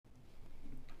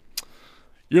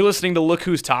You're listening to Look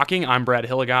Who's Talking. I'm Brad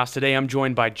Hilligoss. Today I'm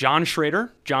joined by John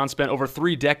Schrader. John spent over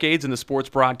 3 decades in the sports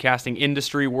broadcasting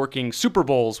industry working Super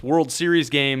Bowls, World Series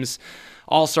games,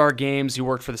 All-Star games. He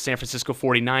worked for the San Francisco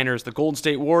 49ers, the Golden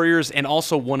State Warriors, and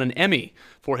also won an Emmy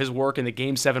for his work in the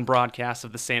Game 7 broadcast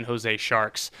of the San Jose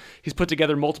Sharks. He's put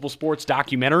together multiple sports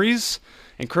documentaries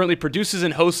and currently produces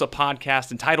and hosts a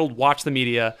podcast entitled Watch the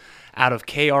Media out of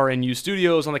KRNU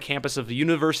Studios on the campus of the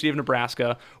University of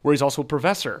Nebraska, where he's also a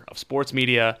professor of sports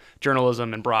media,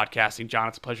 journalism, and broadcasting. John,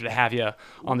 it's a pleasure to have you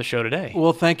on the show today.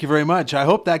 Well, thank you very much. I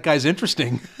hope that guy's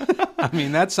interesting. I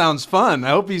mean, that sounds fun.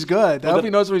 I hope he's good. I hope he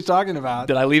knows what he's talking about.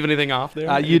 Did I leave anything off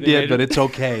there? You did, but it's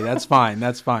okay. That's fine.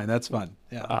 That's fine. That's fun.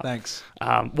 Yeah, thanks.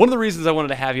 One of the reasons I wanted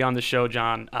to have you on the show,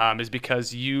 John, is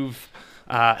because you've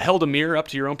held a mirror up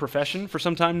to your own profession for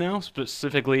some time now,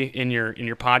 specifically in your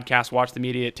podcast, Watch the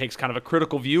Media. It takes kind of a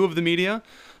critical view of the media.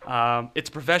 It's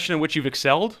a profession in which you've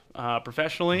excelled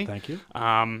professionally. Thank you.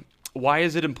 Why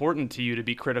is it important to you to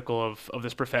be critical of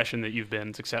this profession that you've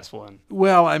been successful in?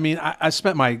 Well, I mean, I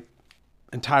spent my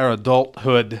entire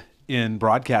adulthood in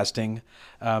broadcasting,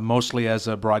 mostly as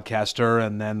a broadcaster,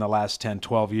 and then the last 10,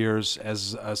 12 years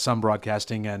as some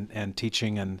broadcasting and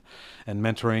teaching and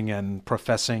mentoring and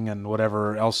professing and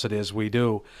whatever else it is we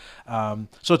do.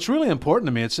 So it's really important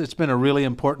to me. It's been a really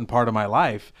important part of my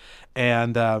life,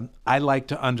 and I like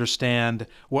to understand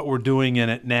what we're doing in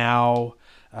it now,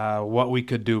 what we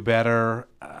could do better,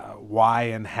 why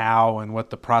and how, and what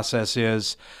the process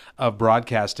is of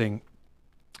broadcasting.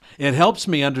 It helps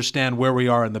me understand where we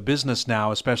are in the business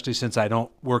now, especially since I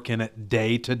don't work in it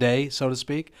day to day, so to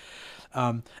speak.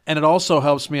 And it also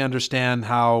helps me understand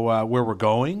how where we're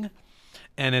going.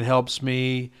 And it helps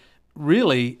me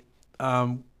really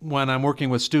when I'm working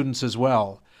with students as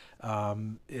well.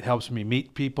 It helps me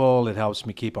meet people. It helps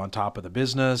me keep on top of the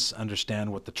business,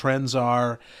 understand what the trends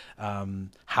are,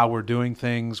 how we're doing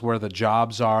things, where the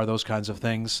jobs are, those kinds of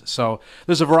things. So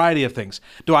there's a variety of things.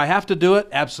 Do I have to do it?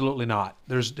 Absolutely not.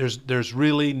 There's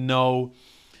really no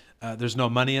there's no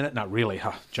money in it. Not really,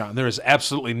 huh, John? There is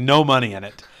absolutely no money in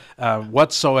it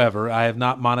whatsoever. I have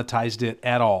not monetized it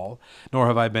at all, nor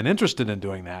have I been interested in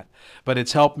doing that. But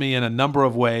it's helped me in a number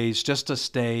of ways just to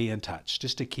stay in touch,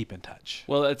 just to keep in touch.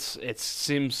 Well, it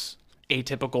seems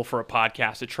atypical for a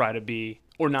podcast to try to be,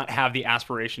 or not have the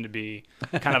aspiration to be,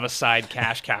 kind of a side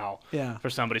cash cow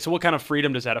for somebody. So what kind of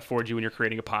freedom does that afford you when you're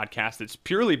creating a podcast that's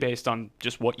purely based on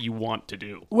just what you want to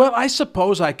do? Well, I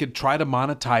suppose I could try to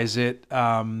monetize it,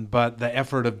 but the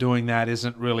effort of doing that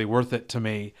isn't really worth it to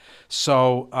me.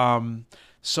 So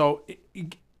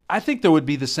I think there would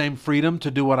be the same freedom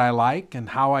to do what I like and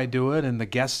how I do it and the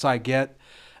guests I get,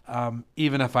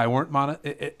 even if I were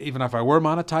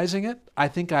monetizing it. I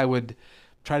think I would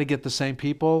try to get the same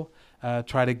people.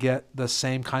 Try to get the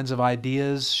same kinds of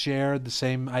ideas shared, the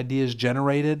same ideas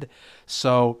generated.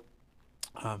 So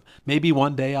maybe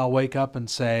one day I'll wake up and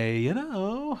say,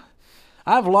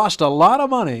 I've lost a lot of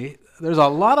money. There's a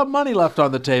lot of money left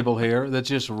on the table here that's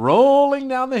just rolling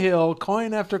down the hill,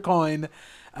 coin after coin,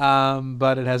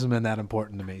 but it hasn't been that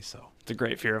important to me. So it's a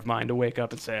great fear of mine to wake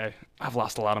up and say, I've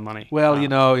lost a lot of money. Well,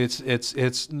 it's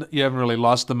you haven't really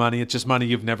lost the money. It's just money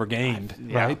you've never gained,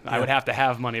 right? I would have to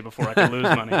have money before I could lose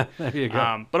money. There you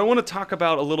go. But I want to talk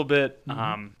about a little bit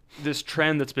this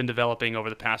trend that's been developing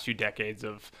over the past few decades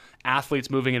of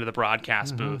athletes moving into the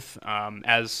broadcast booth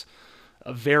as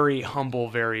a very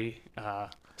humble, very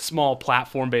small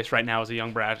platform base right now as a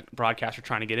young broadcaster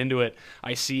trying to get into it.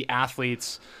 I see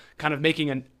athletes kind of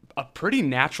making a pretty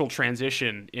natural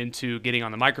transition into getting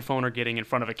on the microphone or getting in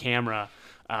front of a camera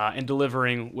and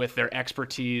delivering with their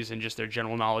expertise and just their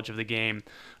general knowledge of the game.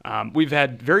 We've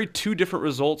had two different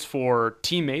results for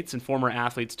teammates and former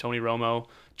athletes, Tony Romo,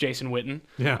 Jason Witten.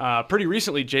 Yeah. Pretty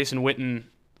recently, Jason Witten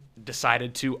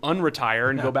decided to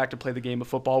unretire and go back to play the game of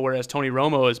football, whereas Tony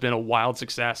Romo has been a wild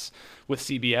success with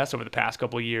CBS over the past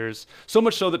couple of years, so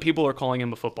much so that people are calling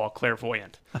him a football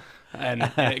clairvoyant. And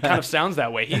it kind of sounds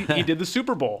that way. He did the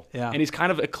Super Bowl, and he's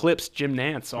kind of eclipsed Jim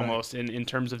Nantz almost in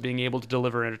terms of being able to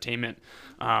deliver entertainment.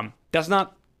 That's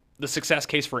not the success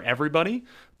case for everybody,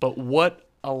 but what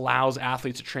allows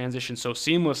athletes to transition so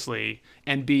seamlessly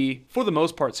and be, for the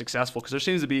most part, successful? Because there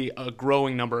seems to be a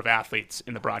growing number of athletes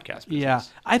in the broadcast business. Yeah,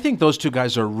 I think those two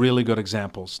guys are really good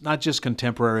examples, not just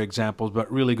contemporary examples, but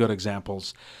really good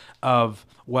examples of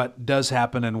what does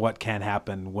happen and what can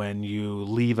happen when you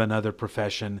leave another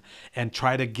profession and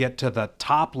try to get to the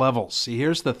top levels. See,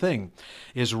 here's the thing,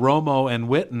 is Romo and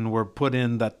Witten were put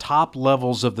in the top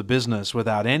levels of the business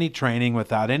without any training,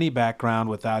 without any background,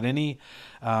 without any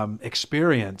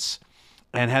experience,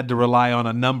 and had to rely on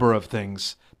a number of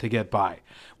things to get by.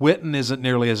 Witten isn't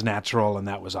nearly as natural, and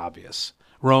that was obvious.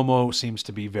 Romo seems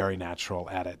to be very natural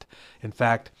at it. In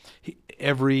fact,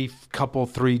 every couple,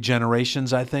 3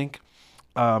 generations, I think,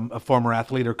 a former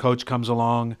athlete or coach comes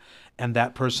along, and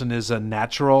that person is a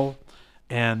natural.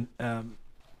 And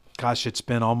gosh, it's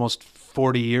been almost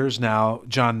 40 years now.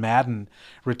 John Madden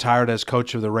retired as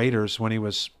coach of the Raiders when he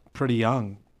was pretty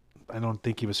young. I don't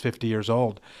think he was 50 years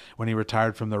old when he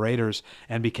retired from the Raiders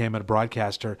and became a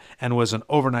broadcaster and was an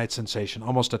overnight sensation,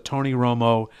 almost a Tony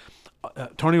Romo.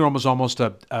 Tony Romo's almost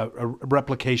a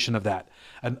replication of that,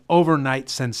 an overnight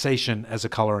sensation as a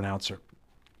color announcer.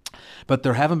 But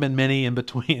there haven't been many in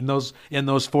between in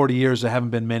those 40 years. There haven't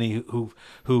been many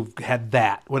who've had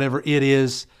that. Whatever it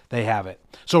is, they have it.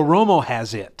 So Romo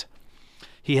has it.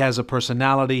 He has a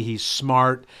personality. He's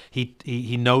smart.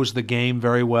 He knows the game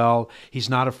very well. He's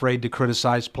not afraid to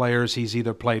criticize players he's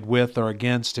either played with or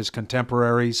against, his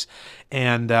contemporaries,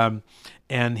 and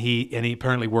he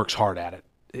apparently works hard at it.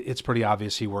 It's pretty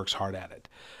obvious he works hard at it.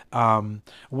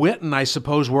 Witten, I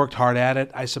suppose, worked hard at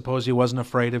it. I suppose he wasn't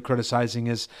afraid of criticizing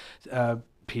his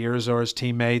peers or his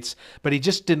teammates, but he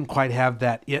just didn't quite have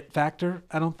that it factor,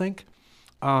 I don't think.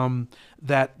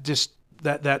 That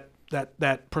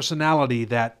personality,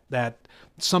 that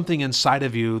something inside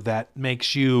of you that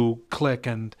makes you click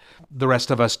and the rest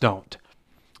of us don't.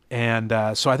 And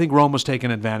so I think Rome was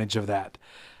taking advantage of that.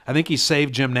 I think he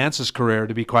saved Jim Nance's career,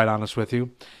 to be quite honest with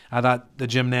you. I thought the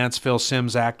Jim Nance, Phil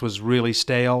Simms act was really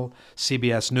stale.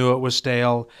 CBS knew it was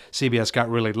stale. CBS got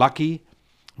really lucky.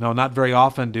 No, not very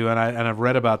often do, and I've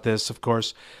read about this, of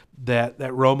course, that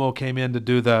Romo came in to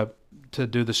do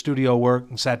the studio work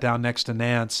and sat down next to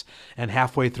Nance, and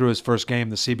halfway through his first game,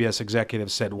 the CBS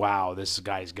executive said, "Wow, this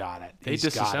guy's got it." They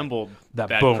disassembled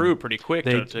that boom. crew pretty quick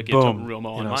to get to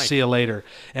Romo and Mike. See you later.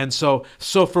 And so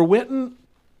for Witten,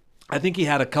 I think he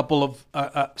had a couple of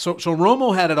so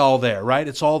Romo had it all there, right?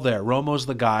 It's all there. Romo's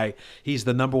the guy. He's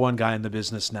the number one guy in the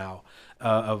business now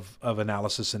of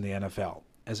analysis in the NFL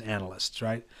as analysts,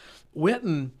 right?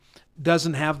 Witten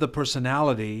doesn't have the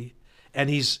personality, and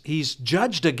he's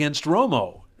judged against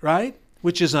Romo, right?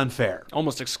 Which is unfair.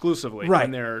 Almost exclusively. Right.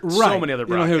 And there are so many other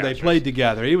broadcasters. Here they played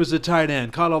together. He was a tight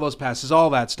end, caught all those passes, all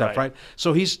that stuff, right?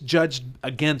 So he's judged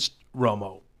against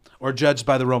Romo, or judged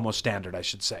by the Romo standard, I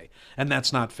should say. And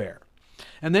that's not fair.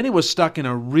 And then he was stuck in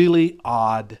a really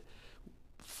odd,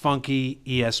 funky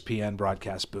ESPN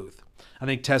broadcast booth. I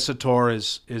think Tessitore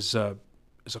is a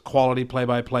quality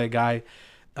play-by-play guy.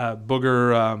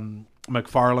 Booger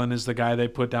McFarland is the guy they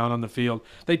put down on the field.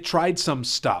 They tried some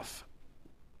stuff.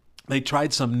 They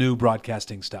tried some new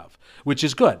broadcasting stuff, which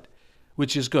is good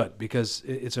because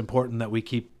it's important that we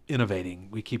keep innovating.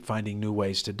 We keep finding new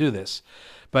ways to do this.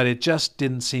 But it just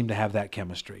didn't seem to have that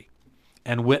chemistry.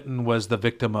 And Witten was the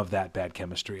victim of that bad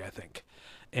chemistry, I think.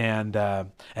 And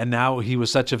now he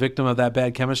was such a victim of that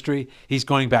bad chemistry, he's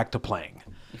going back to playing,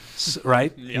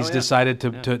 right? He's decided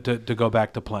to go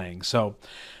back to playing. So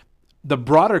the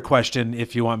broader question,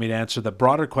 if you want me to answer the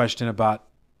broader question about,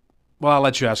 well, I'll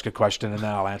let you ask a question and then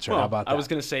I'll answer. How about that? I was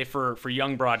going to say for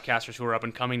young broadcasters who are up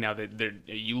and coming now,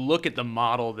 you look at the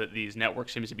model that these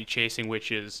networks seem to be chasing,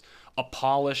 which is a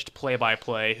polished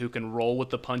play-by-play who can roll with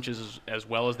the punches as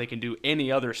well as they can do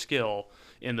any other skill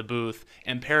in the booth,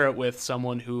 and pair it with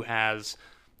someone who has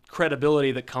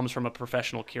credibility that comes from a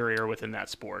professional career within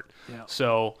that sport. Yeah.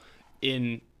 So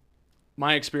in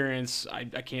my experience, I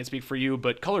can't speak for you,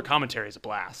 but color commentary is a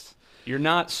blast. You're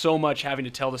not so much having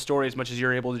to tell the story as much as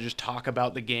you're able to just talk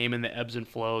about the game and the ebbs and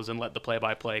flows and let the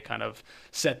play-by-play kind of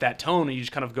set that tone, and you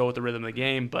just kind of go with the rhythm of the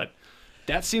game. But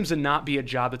that seems to not be a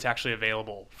job that's actually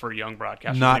available for young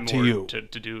broadcasters not anymore to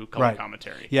do color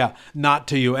commentary. Yeah, not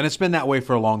to you. And it's been that way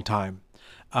for a long time.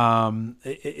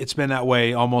 It's been that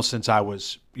way almost since I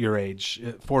was your age.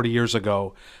 40 years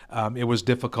ago, it was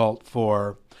difficult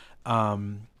for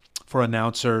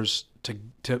announcers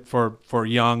for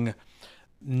young,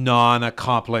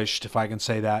 non-accomplished, if I can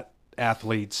say that,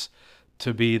 athletes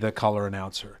to be the color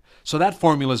announcer. So that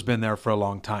formula's been there for a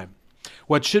long time.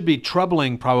 What should be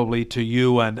troubling probably to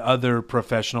you and other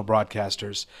professional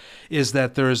broadcasters is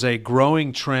that there is a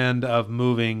growing trend of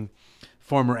moving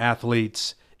former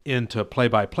athletes into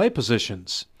play-by-play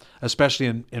positions, especially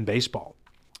in baseball,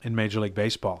 in Major League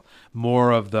Baseball. More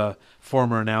of the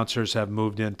former announcers have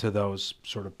moved into those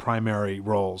sort of primary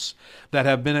roles that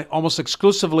have been almost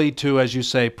exclusively to, as you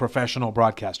say, professional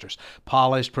broadcasters,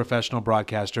 polished professional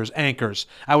broadcasters, anchors.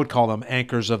 I would call them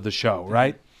anchors of the show,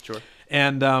 right? Sure.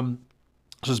 And so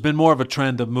there's been more of a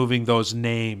trend of moving those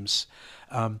names.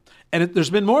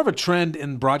 There's been more of a trend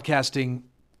in broadcasting,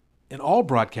 in all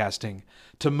broadcasting,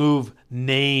 to move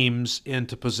names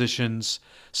into positions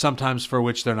sometimes for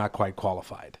which they're not quite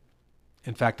qualified.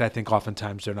 In fact, I think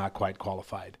oftentimes they're not quite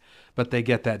qualified, but they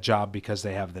get that job because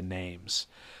they have the names.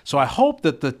 So I hope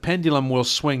that the pendulum will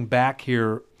swing back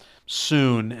here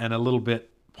soon and a little bit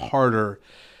harder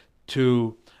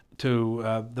to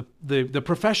the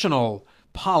professional,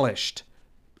 polished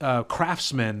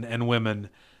craftsmen and women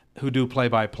who do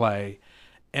play-by-play,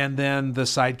 and then the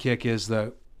sidekick is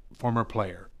the former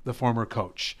player, the former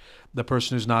coach, the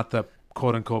person who's not the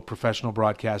quote-unquote professional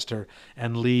broadcaster,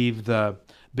 and leave the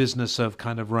business of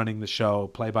kind of running the show,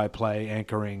 play-by-play,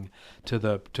 anchoring to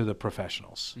the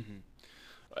professionals.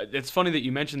 Mm-hmm. It's funny that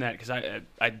you mentioned that, because I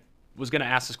was going to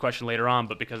ask this question later on,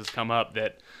 but because it's come up,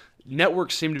 that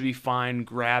networks seem to be fine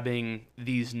grabbing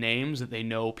these names that they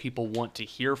know people want to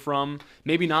hear from.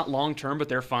 Maybe not long term, but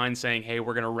they're fine saying, "Hey,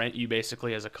 we're going to rent you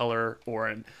basically as a color or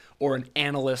an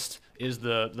analyst," is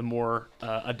the more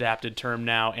adapted term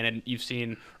now. And you've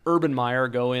seen Urban Meyer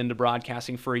go into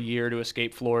broadcasting for a year to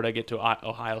escape Florida, get to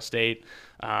Ohio State.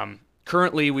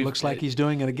 Currently, looks like he's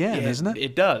doing it again, isn't it?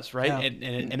 It does, right? Yeah.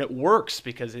 And it works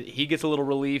because he gets a little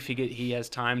relief. He has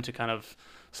time to kind of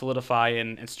solidify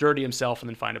and sturdy himself and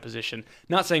then find a position.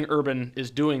 Not saying Urban is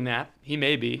doing that. He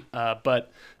may be,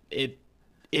 but it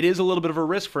is a little bit of a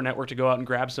risk for a network to go out and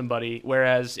grab somebody.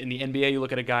 Whereas in the NBA, you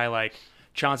look at a guy like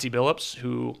Chauncey Billups,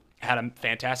 who had a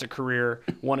fantastic career,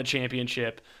 won a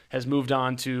championship, has moved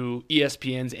on to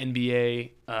ESPN's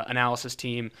NBA analysis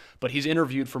team, but he's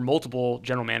interviewed for multiple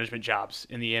general management jobs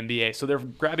in the NBA. So they're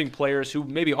grabbing players who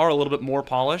maybe are a little bit more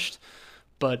polished,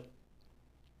 but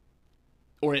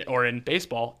or in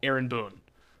baseball, Aaron Boone,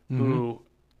 who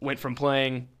went from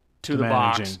playing to the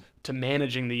box to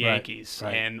managing the Yankees,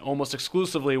 and almost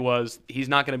exclusively he's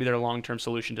not going to be their long-term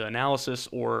solution to analysis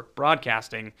or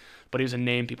broadcasting, but he was a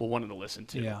name people wanted to listen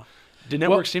to. Yeah. Did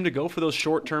networks seem to go for those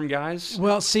short-term guys?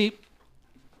 Well, see,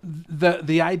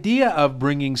 the idea of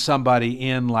bringing somebody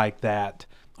in like that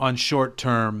on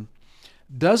short-term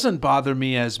doesn't bother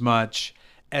me as much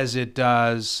as it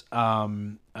does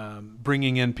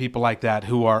bringing in people like that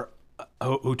who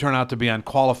turn out to be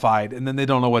unqualified, and then they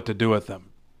don't know what to do with them,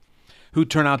 who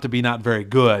turn out to be not very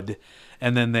good,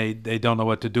 and then they don't know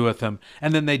what to do with them,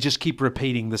 and then they just keep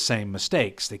repeating the same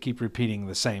mistakes. They keep repeating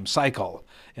the same cycle,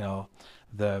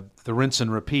 the rinse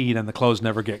and repeat, and the clothes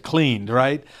never get cleaned,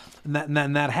 right?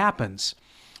 And that happens.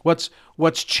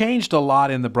 What's changed a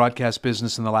lot in the broadcast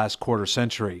business in the last quarter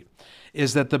century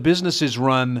is that the business is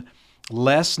run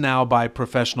less now by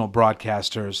professional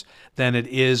broadcasters than it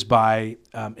is by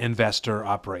investor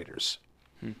operators.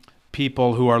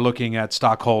 People who are looking at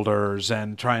stockholders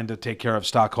and trying to take care of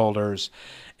stockholders.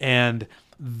 And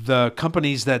the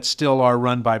companies that still are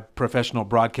run by professional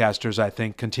broadcasters, I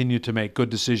think, continue to make good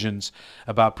decisions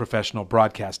about professional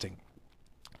broadcasting.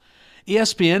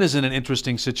 ESPN is in an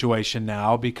interesting situation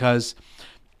now because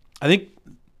I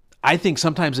think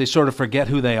sometimes they sort of forget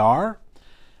who they are.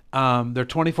 They're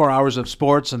 24 hours of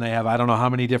sports, and they have I don't know how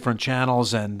many different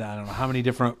channels and I don't know how many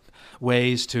different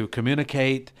ways to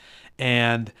communicate.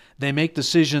 And they make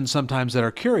decisions sometimes that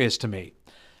are curious to me.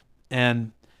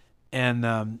 And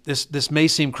this may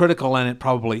seem critical, and it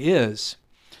probably is,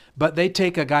 but they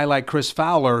take a guy like Chris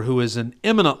Fowler, who is an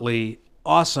eminently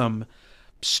awesome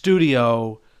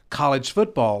studio college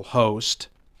football host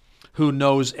who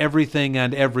knows everything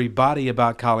and everybody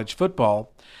about college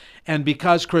football. And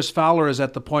because Chris Fowler is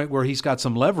at the point where he's got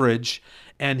some leverage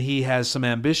and he has some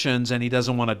ambitions and he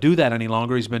doesn't want to do that any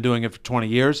longer, he's been doing it for 20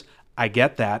 years, I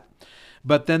get that.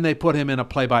 But then they put him in a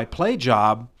play-by-play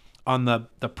job on the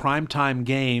primetime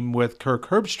game with Kirk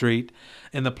Herbstreit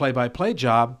in the play-by-play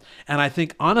job. And I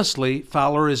think, honestly,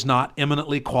 Fowler is not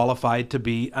eminently qualified to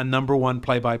be a number one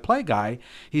play-by-play guy.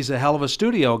 He's a hell of a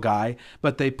studio guy,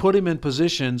 but they put him in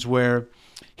positions where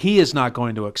he is not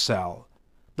going to excel.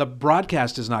 The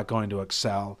broadcast is not going to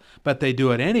excel, but they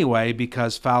do it anyway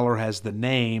because Fowler has the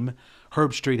name,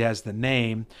 Herbstreit has the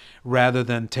name, rather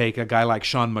than take a guy like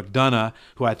Sean McDonough,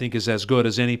 who I think is as good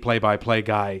as any play-by-play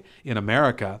guy in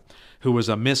America, who was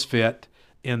a misfit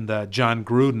in the John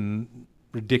Gruden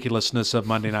ridiculousness of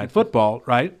Monday Night Football,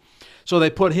 right? So they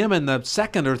put him in the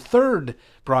second or third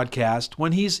broadcast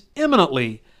when he's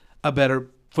eminently a better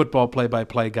football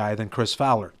play-by-play guy than Chris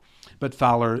Fowler. But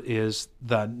Fowler is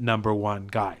the number one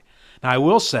guy. Now, I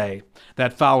will say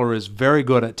that Fowler is very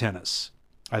good at tennis.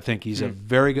 I think he's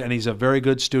he's a very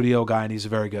good studio guy, and he's a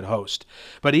very good host.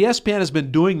 But ESPN has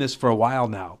been doing this for a while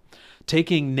now,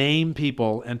 taking name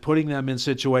people and putting them in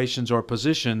situations or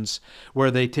positions where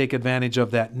they take advantage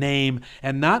of that name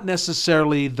and not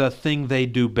necessarily the thing they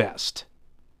do best.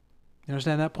 You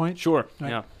understand that point? Sure.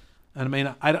 Right? Yeah. And I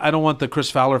mean, I don't want the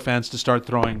Chris Fowler fans to start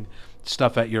throwing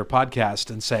stuff at your podcast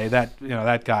and say that,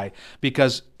 that guy,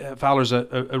 because Fowler's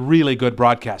a really good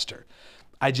broadcaster.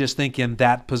 I just think in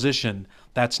that position,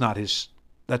 that's not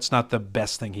the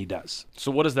best thing he does.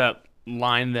 So what is that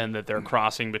line then that they're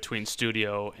crossing between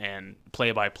studio and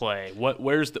play-by-play?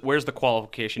 Where's the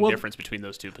qualification difference between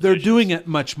those two positions? They're doing it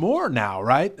much more now,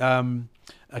 right?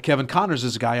 Kevin Connors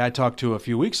is a guy I talked to a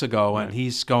few weeks ago, and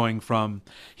he's trying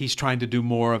to do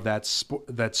more of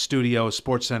that studio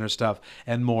Sports Center stuff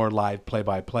and more live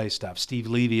play-by-play stuff. Steve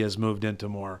Levy has moved into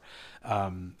more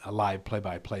live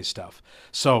play-by-play stuff.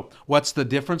 So what's the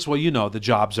difference? Well, the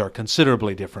jobs are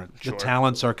considerably different. Sure. The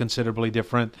talents are considerably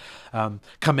different.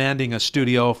 Commanding a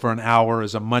studio for an hour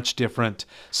is a much different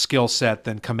skill set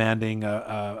than commanding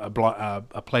a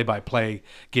play-by-play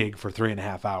gig for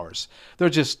 3.5 hours. They're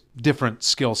just different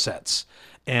skill sets,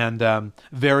 and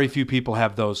very few people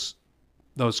have those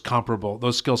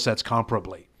skill sets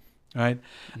comparably. Right.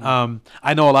 Mm-hmm.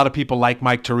 I know a lot of people like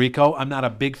Mike Tirico. I'm not a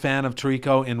big fan of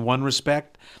Tirico in one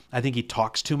respect. I think he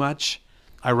talks too much.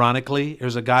 Ironically,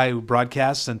 there's a guy who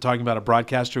broadcasts and talking about a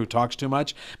broadcaster who talks too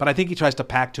much, but I think he tries to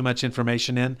pack too much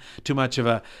information in, too much of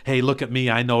a, hey, look at me,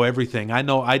 I know everything. I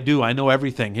know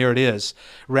everything. Here it is,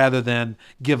 rather than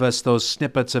give us those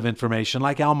snippets of information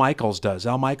like Al Michaels does.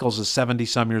 Al Michaels is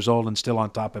 70-some years old and still on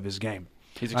top of his game.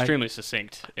 He's extremely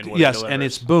succinct in what he delivers. And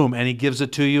it's boom, and he gives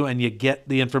it to you, and you get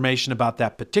the information about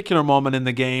that particular moment in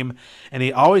the game, and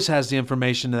he always has the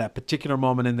information to that particular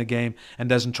moment in the game and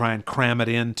doesn't try and cram it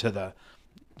into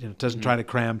try to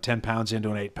cram 10 pounds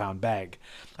into an 8-pound bag.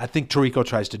 I think Tirico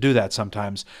tries to do that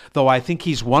sometimes, though I think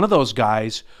he's one of those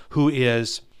guys who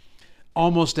is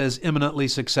almost as eminently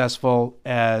successful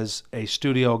as a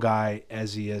studio guy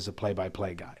as he is a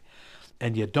play-by-play guy.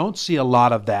 And you don't see a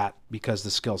lot of that because the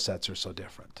skill sets are so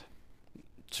different.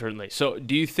 Certainly. So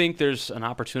do you think there's an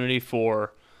opportunity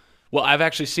for, well, I've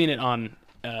actually seen it on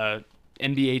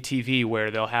NBA TV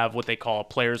where they'll have what they call a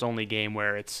players-only game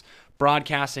where it's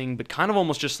broadcasting, but kind of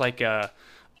almost just like a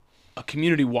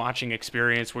community watching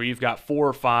experience where you've got 4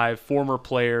 or 5 former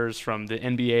players from the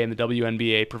NBA and the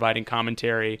WNBA providing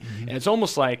commentary. Mm-hmm. And it's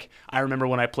almost like, I remember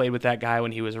when I played with that guy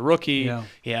when he was a rookie.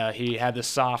 Yeah, he had this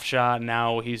soft shot, and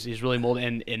now he's really molded,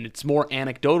 and it's more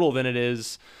anecdotal than it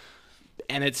is.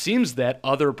 And it seems that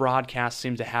other broadcasts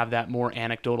seem to have that more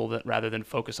anecdotal rather than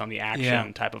focus on the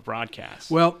action type of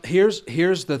broadcast. Well, here's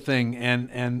the thing,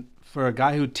 and for a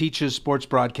guy who teaches sports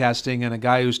broadcasting and a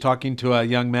guy who's talking to a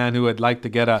young man who would like to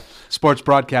get a sports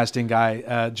broadcasting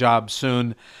job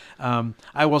soon,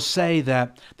 I will say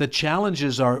that the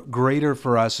challenges are greater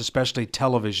for us, especially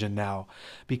television now,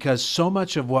 because so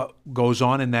much of what goes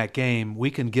on in that game,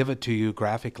 we can give it to you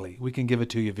graphically. We can give it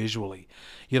to you visually.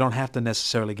 You don't have to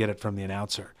necessarily get it from the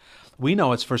announcer. We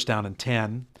know it's 1st down and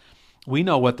 10. We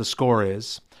know what the score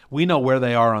is. We know where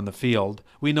they are on the field.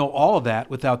 We know all of that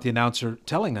without the announcer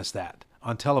telling us that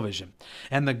on television.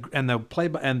 And the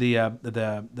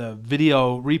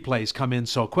video replays come in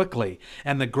so quickly,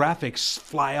 and the graphics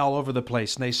fly all over the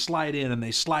place, and they slide in and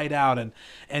they slide out, and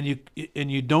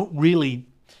you don't really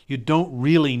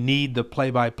need the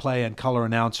play-by-play and color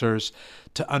announcers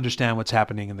to understand what's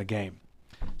happening in the game.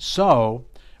 So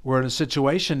we're in a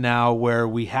situation now where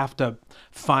we have to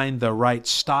find the right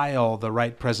style, the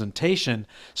right presentation,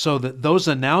 so that those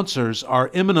announcers are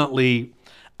eminently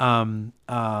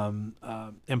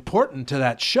important to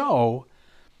that show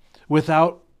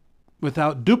without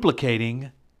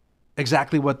duplicating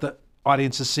exactly what the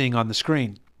audience is seeing on the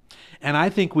screen. And I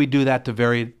think we do that to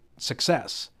varied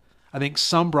success. I think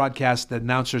some broadcasts, the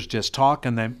announcers just talk,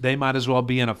 and they might as well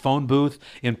be in a phone booth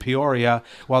in Peoria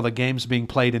while the game's being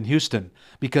played in Houston,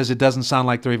 because it doesn't sound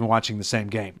like they're even watching the same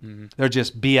game. Mm-hmm. They're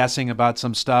just BSing about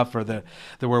some stuff, or that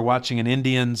we're watching an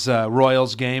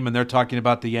Indians-Royals game, and they're talking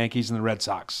about the Yankees and the Red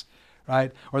Sox,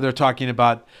 right? Or they're talking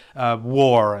about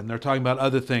war, and they're talking about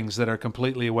other things that are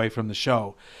completely away from the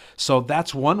show. So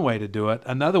that's one way to do it.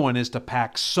 Another one is to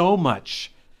pack so many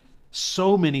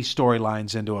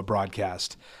storylines into a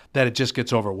broadcast that it just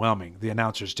gets overwhelming. The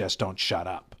announcers just don't shut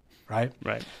up, right?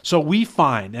 Right. So we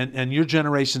find, and your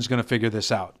generation's going to figure this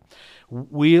out,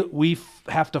 we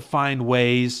have to find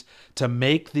ways to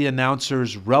make the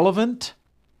announcers relevant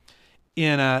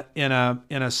in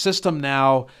a system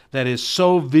now that is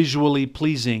so visually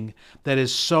pleasing, that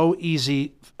is so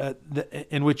easy,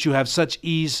 in which you have such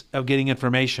ease of getting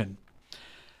information,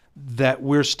 that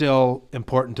we're still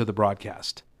important to the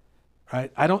broadcast.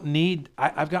 Right?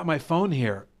 I've got my phone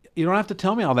here. You don't have to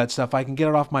tell me all that stuff. I can get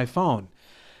it off my phone.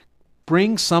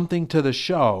 Bring something to the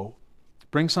show,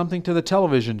 bring something to the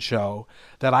television show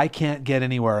that I can't get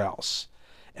anywhere else.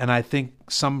 And I think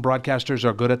some broadcasters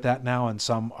are good at that now, and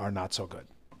some are not so good.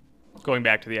 going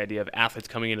back to the idea of athletes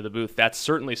coming into the booth, that's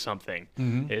certainly something,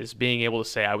 is being able to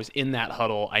say, I was in that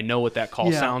huddle. I know what that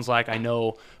call sounds like. I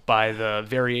know by the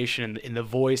variation in the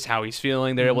voice how he's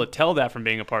feeling. They're able to tell that from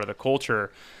being a part of the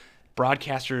culture.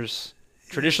 Broadcasters,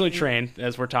 traditionally trained,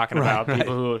 as we're talking about,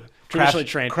 people who are traditionally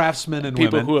trained, craftsmen and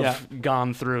people women who have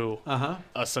gone through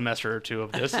a semester or two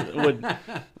of this,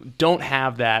 don't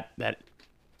have that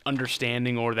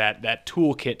understanding or that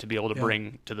toolkit to be able to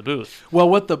bring to the booth. Well,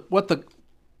 what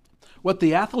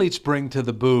the athletes bring to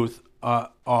the booth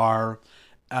are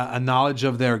a knowledge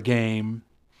of their game,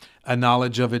 a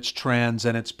knowledge of its trends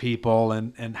and its people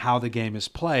and how the game is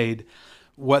played.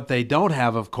 What they don't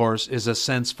have, of course, is a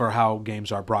sense for how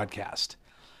games are broadcast.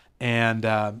 And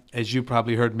as you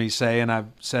probably heard me say, and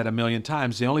I've said a million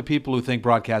times, the only people who think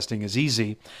broadcasting is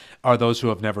easy are those who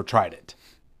have never tried it,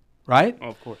 right? Oh,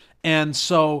 of course. And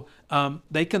so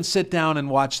they can sit down and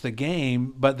watch the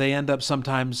game, but they end up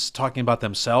sometimes talking about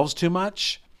themselves too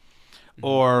much,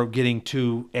 or getting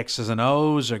too X's and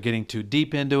O's, or getting too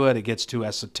deep into it. It gets too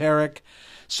esoteric.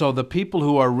 So the people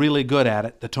who are really good at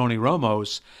it, the Tony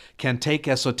Romos, can take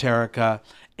esoterica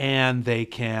and they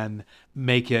can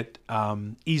make it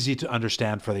easy to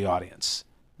understand for the audience.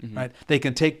 Right? They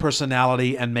can take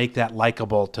personality and make that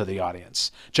likable to the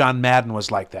audience. John Madden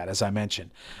was like that, as I mentioned.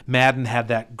 Madden had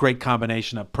that great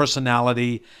combination of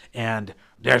personality and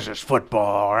there's this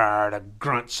football, the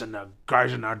grunts and the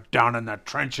guys down in the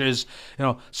trenches,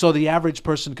 so the average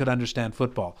person could understand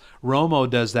football. Romo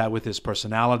does that with his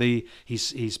personality.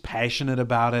 He's passionate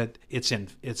about it. It's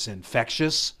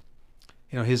infectious.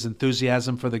 His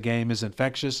enthusiasm for the game is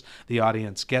infectious. The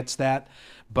audience gets that.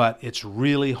 But it's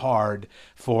really hard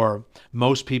for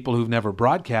most people who've never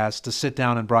broadcast to sit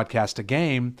down and broadcast a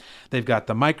game. They've got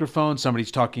the microphone,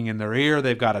 somebody's talking in their ear,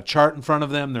 they've got a chart in front of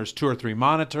them, there's 2 or 3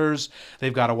 monitors,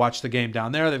 they've got to watch the game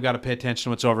down there, they've got to pay attention to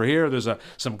what's over here, there's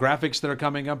some graphics that are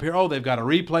coming up here, they've got to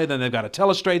replay, then they've got to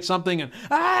telestrate something,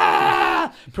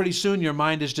 and pretty soon your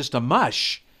mind is just a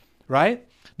mush, right?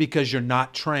 Because you're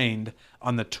not trained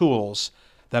on the tools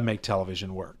that make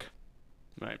television work.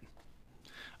 Right.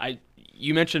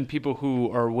 You mentioned people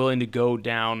who are willing to go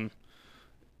down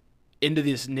into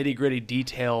this nitty-gritty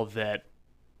detail that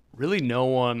really no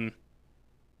one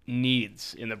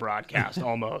needs in the broadcast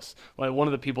almost. Like one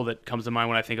of the people that comes to mind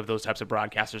when I think of those types of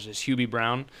broadcasters is Hubie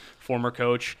Brown, former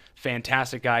coach,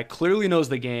 fantastic guy, clearly knows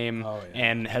the game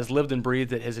and has lived and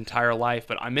breathed it his entire life.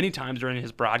 But many times during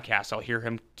his broadcast, I'll hear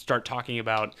him start talking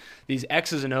about these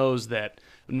X's and O's that,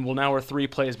 well, now we're 3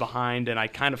 plays behind, and I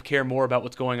kind of care more about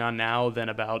what's going on now than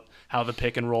about how the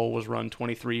pick and roll was run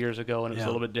 23 years ago, and it was a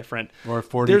little bit different. Or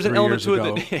 43 years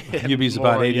ago. Hubie's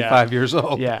about 85 years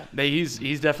old. Yeah,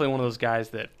 he's definitely one of those guys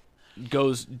that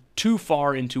goes too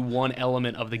far into one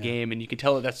element of the game, and you can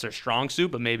tell that that's their strong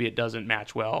suit, but maybe it doesn't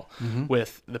match well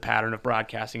with the pattern of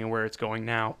broadcasting and where it's going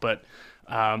now. But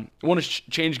I want to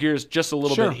change gears just a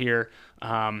little bit here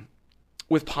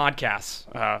with podcasts.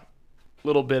 A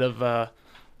little bit of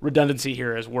redundancy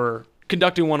here as we're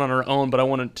conducting one on our own, but I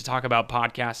wanted to talk about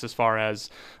podcasts as far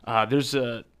as there's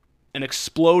an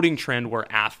exploding trend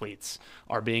where athletes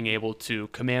are being able to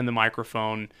command the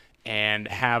microphone and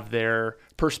have their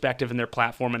perspective and their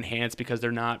platform enhanced because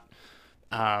they're not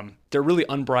they're really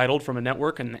unbridled from a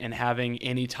network and having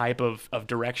any type of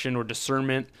direction or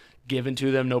discernment given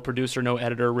to them. No producer, no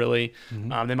editor, really.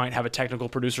 They might have a technical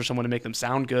producer, someone to make them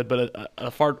sound good, but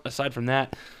aside from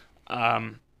that,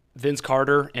 Vince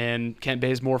Carter and Kent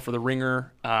Bazemore for The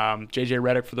Ringer, J.J.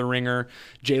 Redick for The Ringer,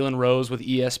 Jalen Rose with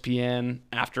ESPN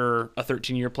after a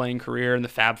 13-year playing career in the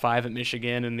Fab Five at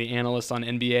Michigan, and the analyst on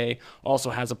NBA also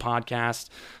has a podcast.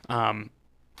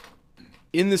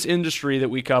 In this industry that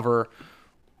we cover,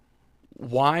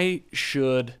 why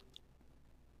should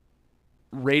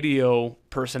radio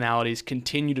personalities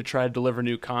continue to try to deliver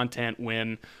new content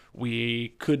when we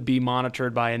could be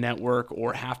monitored by a network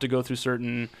or have to go through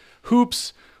certain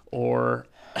hoops or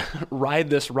ride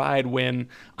this ride when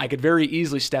I could very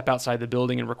easily step outside the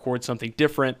building and record something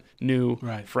different, new,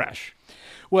 fresh?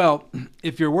 Well,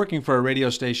 if you're working for a radio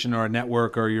station or a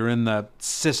network, or you're in the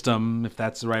system, if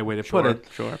that's the right way to put it,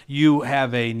 you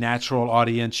have a natural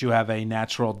audience, you have a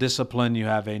natural discipline, you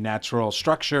have a natural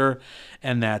structure,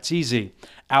 and that's easy.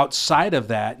 Outside of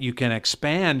that, you can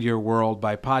expand your world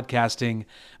by podcasting,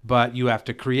 but you have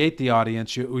to create the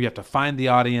audience, you have to find the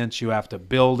audience, you have to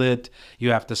build it,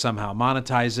 you have to somehow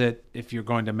monetize it if you're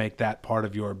going to make that part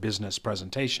of your business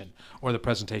presentation or the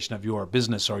presentation of your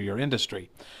business or your industry,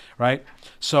 right?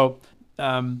 So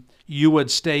you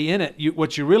would stay in it.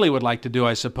 What you really would like to do,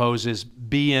 I suppose, is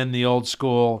be in the old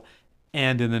school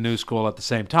and in the new school at the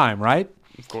same time, right?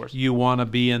 Of course. You want to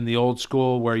be in the old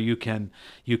school where you can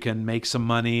make some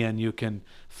money and you can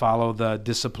follow the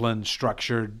disciplined,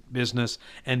 structured business,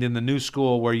 and in the new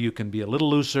school where you can be a little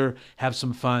looser, have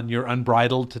some fun, you're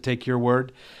unbridled, to take your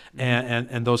word,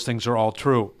 and those things are all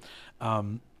true.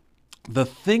 The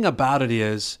thing about it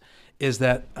is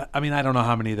that, I mean, I don't know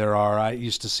how many there are. I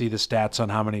used to see the stats on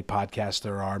how many podcasts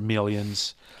there are,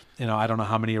 millions. I don't know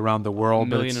how many around the world.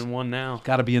 1,000,001 now.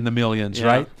 Got to be in the millions,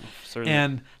 right? Certainly.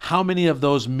 And how many of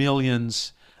those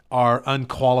millions are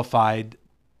unqualified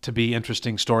to be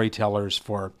interesting storytellers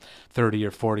for 30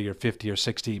 or 40 or 50 or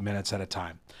 60 minutes at a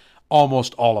time?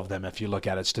 Almost all of them, if you look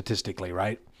at it statistically,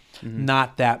 right? Mm-hmm.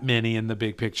 Not that many in the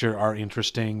big picture are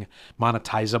interesting,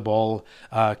 monetizable,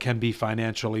 can be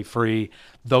financially free.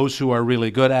 Those who are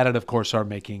really good at it, of course, are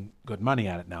making good money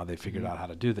at it now. They figured out how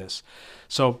to do this.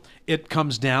 So it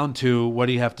comes down to, what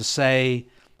do you have to say?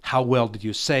 How well did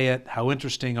you say it? How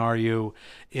interesting are you?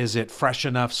 Is it fresh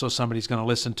enough so somebody's going to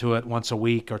listen to it once a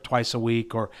week or twice a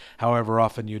week or however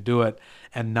often you do it?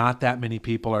 And not that many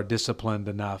people are disciplined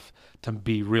enough to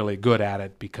be really good at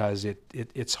it, because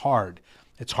it's hard.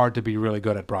 It's hard to be really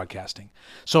good at broadcasting.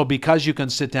 So because you can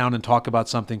sit down and talk about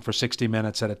something for 60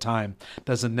 minutes at a time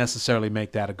doesn't necessarily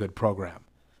make that a good program.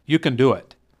 You can do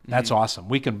it. That's awesome.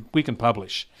 We can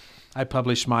publish. I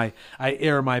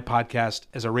air my podcast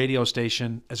as a radio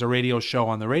station, as a radio show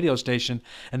on the radio station,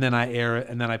 and then I air it,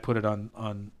 and then I put it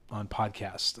on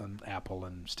podcasts on Apple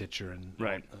and Stitcher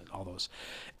and all those.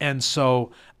 And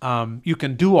so you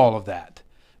can do all of that,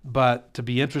 but to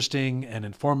be interesting and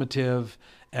informative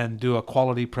and do a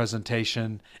quality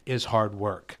presentation is hard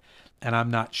work. And I'm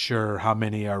not sure how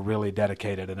many are really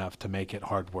dedicated enough to make it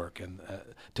hard work and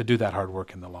to do that hard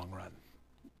work in the long run.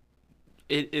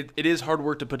 It is hard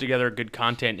work to put together good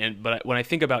content, but when I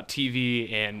think about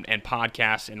TV and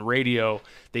podcasts and radio,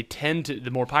 the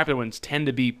more popular ones tend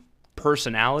to be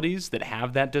personalities that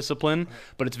have that discipline. Right.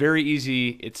 But it's very easy,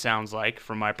 it sounds like,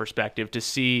 from my perspective, to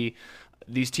see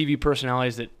these TV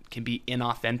personalities that can be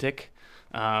inauthentic,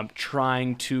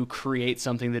 trying to create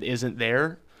something that isn't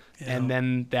there, and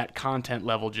then that content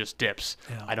level just dips.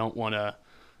 Yeah. I don't want to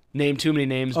name too many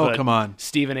names, but come on.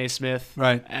 Stephen A. Smith.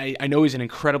 Right. I know he's an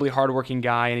incredibly hardworking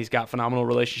guy, and he's got phenomenal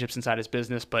relationships inside his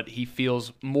business, but he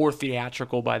feels more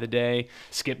theatrical by the day.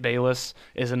 Skip Bayless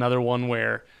is another one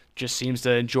where just seems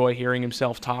to enjoy hearing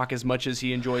himself talk as much as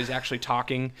he enjoys actually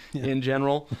talking in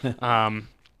general.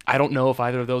 I don't know if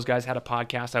either of those guys had a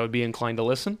podcast I would be inclined to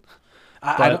listen.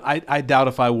 I doubt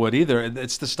if I would either.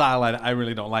 It's the style. I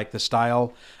really don't like the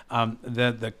style.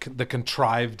 The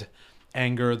contrived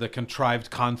anger, the contrived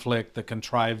conflict, the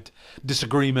contrived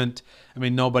disagreement. I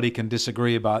mean, nobody can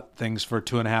disagree about things for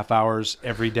 2.5 hours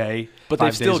every day. But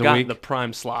they've still got the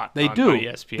prime slot. They on do.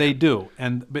 ESPN. They do,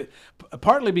 but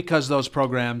partly because those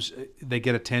programs, they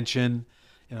get attention.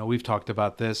 We've talked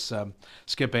about this.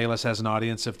 Skip Bayless has an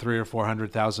audience of 300,000 or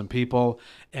 400,000 people,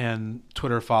 and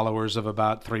Twitter followers of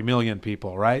about 3 million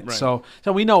people. Right? So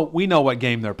we know what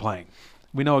game they're playing.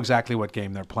 We know exactly what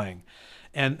game they're playing.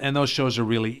 And those shows are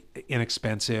really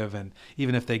inexpensive, and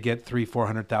even if they get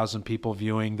 300,000-400,000 people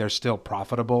viewing, they're still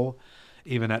profitable.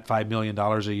 Even at $5 million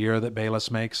a year that Bayless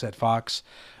makes at Fox,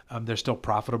 they're still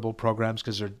profitable programs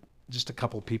because they're just a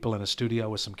couple people in a studio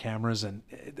with some cameras, and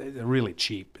they're really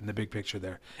cheap. In the big picture,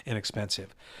 they're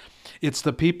inexpensive. It's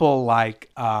the people like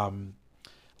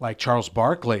Charles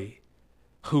Barkley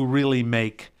who really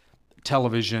make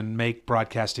television, make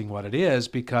broadcasting what it is,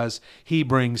 because he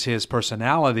brings his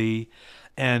personality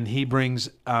and he brings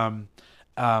a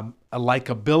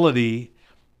likability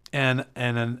and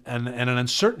an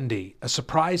uncertainty, a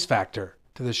surprise factor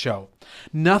to the show.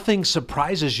 Nothing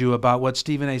surprises you about what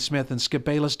Stephen A. Smith and Skip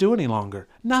Bayless do any longer.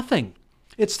 Nothing.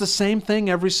 It's the same thing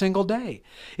every single day.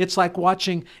 It's like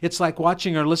watching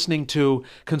or listening to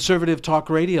conservative talk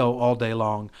radio all day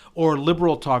long, or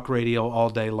liberal talk radio all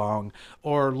day long,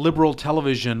 or liberal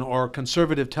television or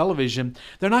conservative television.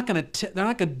 They're not going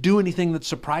to do anything that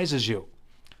surprises you.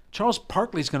 Charles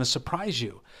Barkley's going to surprise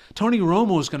you. Tony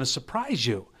Romo is going to surprise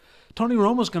you. Tony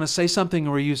Romo's going to say something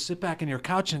where you sit back on your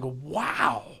couch and go,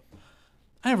 "Wow,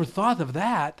 I never thought of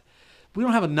that." We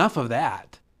don't have enough of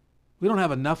that. We don't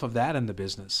have enough of that in the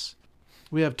business.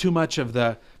 We have too much of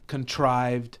the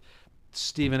contrived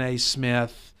Stephen A.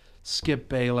 Smith, Skip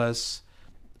Bayless,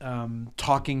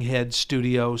 talking head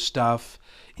studio stuff.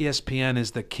 ESPN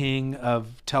is the king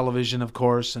of television, of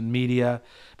course, and media,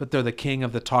 but they're the king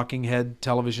of the talking head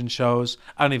television shows.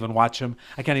 I don't even watch them.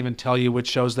 I can't even tell you which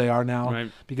shows they are now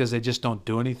because they just don't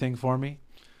do anything for me,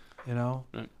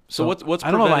 Right. So what's I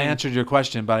don't know if I answered your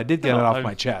question, but I did get it off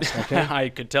my chest. Okay, I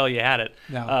could tell you had it.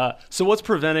 Yeah. So what's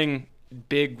preventing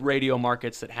big radio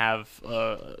markets that have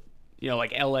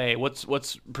like LA,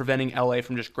 what's preventing LA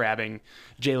from just grabbing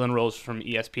Jalen Rose from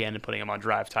ESPN and putting him on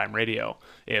drive time radio?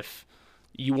 If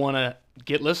you want to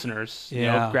get listeners,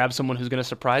 grab someone who's going to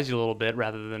surprise you a little bit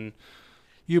rather than.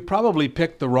 You probably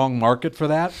picked the wrong market for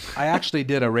that. I actually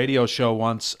did a radio show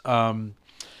once, and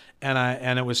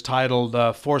it was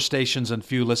titled 4 Stations and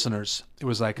Few Listeners. It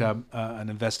was like an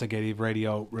investigative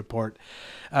radio report.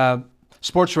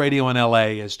 Sports radio in LA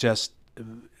is just,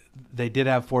 they did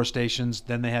have 4 stations,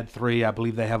 then they had 3. I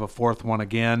believe they have a 4th one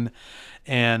again,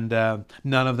 and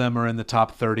none of them are in the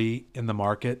top 30 in the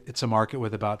market. It's a market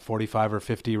with about 45 or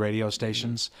 50 radio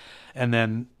stations, and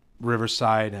then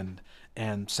Riverside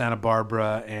and Santa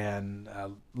Barbara and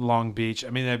Long Beach.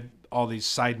 I mean, they have all these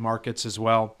side markets as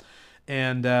well,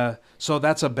 and so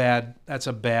that's a bad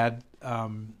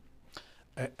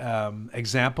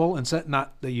example. And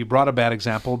not that you brought a bad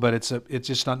example, but it's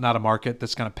just not a market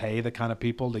that's going to pay the kind of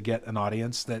people to get an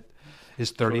audience that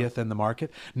is 30th in the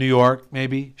market. New York,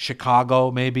 maybe.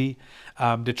 Chicago, maybe.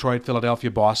 Detroit,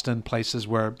 Philadelphia, Boston, places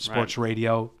where sports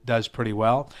radio does pretty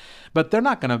well. But they're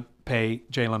not going to pay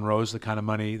Jalen Rose the kind of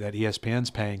money that ESPN's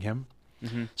paying him.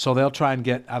 Mm-hmm. So they'll try and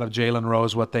get out of Jalen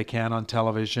Rose what they can on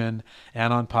television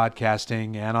and on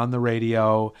podcasting and on the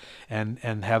radio, and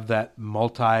have that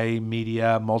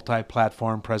multimedia,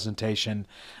 multi-platform presentation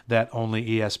that only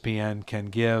ESPN can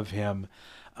give him,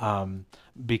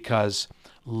 because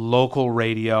local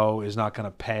radio is not going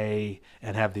to pay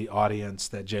and have the audience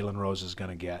that Jalen Rose is going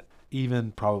to get,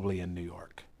 even probably in New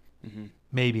York. Mm-hmm.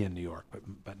 Maybe in New York,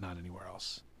 but not anywhere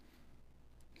else.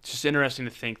 It's just interesting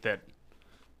to think that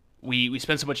we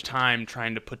spend so much time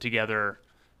trying to put together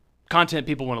content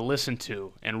people want to listen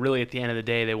to, and really at the end of the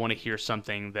day, they want to hear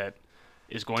something that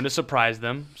is going to surprise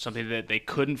them, something that they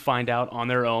couldn't find out on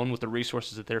their own with the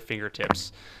resources at their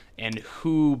fingertips. And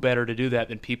who better to do that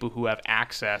than people who have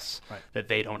access that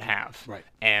they don't have? Right.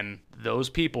 And those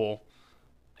people,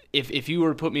 if you were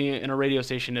to put me in a radio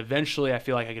station, eventually I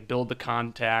feel like I could build the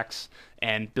contacts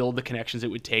and build the connections it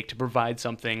would take to provide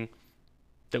something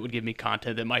that would give me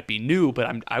content that might be new,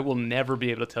 but I will never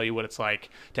be able to tell you what it's like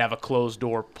to have a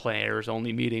closed-door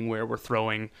players-only meeting where we're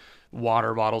throwing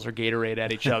water bottles or Gatorade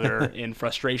at each other in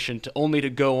frustration, only to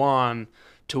go on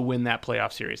to win that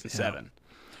playoff series in 7.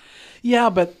 Yeah,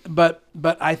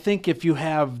 but I think if you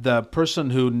have the person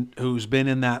who's been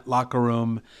in that locker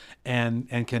room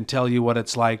and can tell you what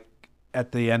it's like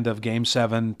at the end of Game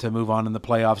 7 to move on in the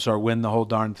playoffs or win the whole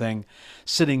darn thing,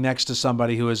 sitting next to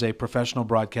somebody who is a professional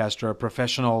broadcaster, a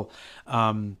professional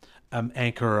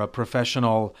anchor, a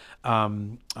professional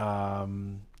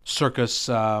circus.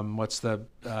 What's the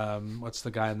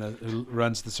guy who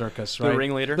runs the circus? Right? The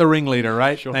ringleader. The ringleader,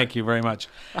 right? Sure. Thank you very much.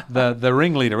 The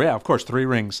ringleader, yeah, of course, 3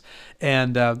 rings,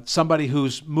 and somebody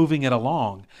who's moving it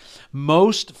along.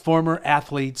 Most former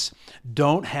athletes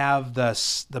don't have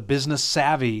the business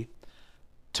savvy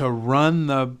to run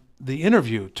the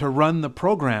interview, to run the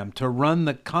program, to run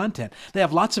the content. They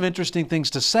have lots of interesting things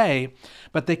to say,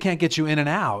 but they can't get you in and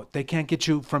out. They can't get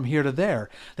you from here to there.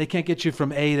 They can't get you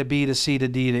from A to B to C to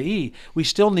D to E. We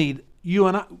still need you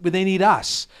and I, but they need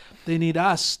us. They need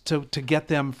us to get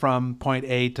them from point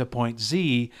A to point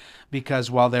Z, because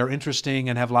while they're interesting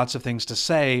and have lots of things to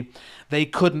say, they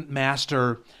couldn't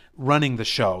master running the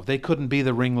show. They couldn't be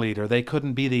the ringleader. They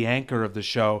couldn't be the anchor of the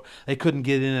show. They couldn't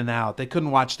get in and out. They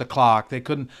couldn't watch the clock. They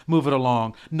couldn't move it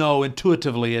along. Know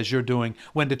intuitively, as you're doing,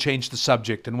 when to change the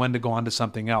subject and when to go on to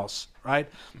something else, right?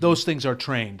 Mm-hmm. Those things are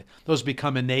trained. Those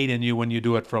become innate in you when you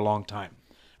do it for a long time,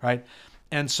 right?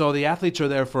 And so the athletes are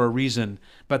there for a reason,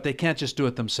 but they can't just do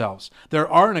it themselves. There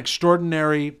are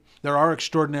extraordinary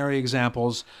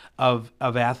examples of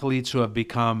athletes who have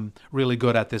become really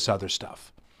good at this other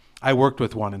stuff. I worked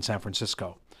with one in San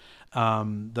Francisco.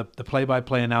 The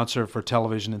play-by-play announcer for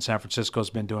television in San Francisco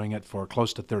has been doing it for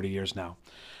close to 30 years now.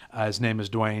 His name is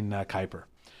Dwayne Kuiper,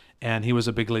 and he was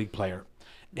a big league player.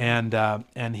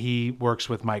 And he works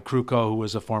with Mike Krukow, who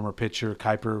was a former pitcher.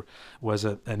 Kuiper was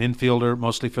an infielder,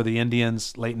 mostly for the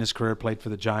Indians. Late in his career, played for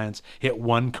the Giants. Hit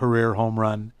 1 career home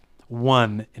run,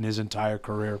 1 in his entire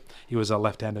career. He was a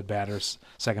left-handed batter,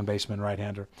 second baseman,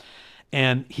 right-hander.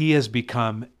 And he has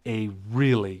become a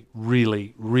really,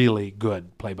 really, really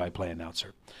good play-by-play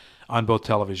announcer on both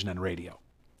television and radio,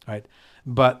 right?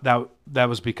 But that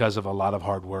was because of a lot of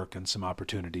hard work and some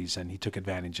opportunities, and he took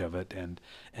advantage of it,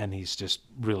 and he's just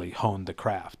really honed the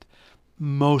craft.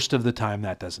 Most of the time,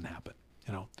 that doesn't happen.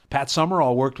 You know, Pat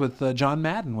Summerall worked with John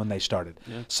Madden when they started.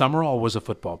 Yeah. Summerall was a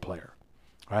football player,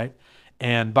 right?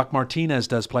 And Buck Martinez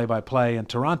does play-by-play in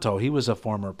Toronto. He was a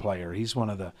former player. He's one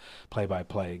of the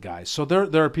play-by-play guys. So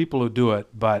there are people who do it,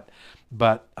 but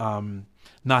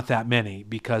not that many,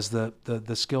 because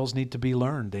the skills need to be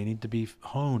learned. They need to be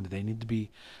honed. They need to be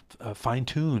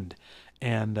fine-tuned.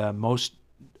 And most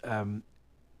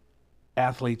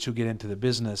athletes who get into the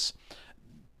business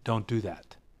don't do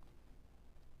that.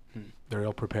 They're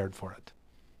ill-prepared for it.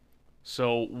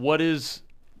 So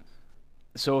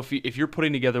if you're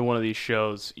putting together one of these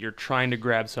shows, you're trying to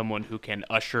grab someone who can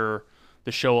usher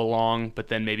the show along, but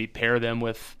then maybe pair them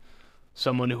with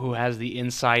someone who has the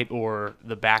insight or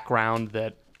the background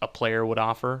that a player would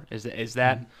offer? Is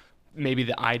that maybe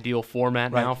the ideal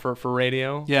format now for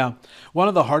radio? Yeah. One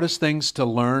of the hardest things to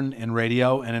learn in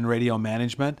radio and in radio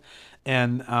management,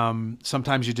 and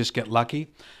sometimes you just get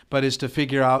lucky, but is to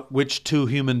figure out which two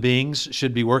human beings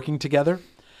should be working together.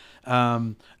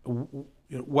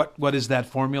 What is that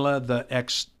formula?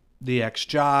 The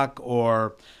ex-jock,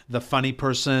 or the funny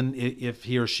person, if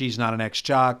he or she's not an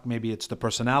ex-jock, maybe it's the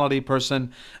personality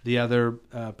person. The other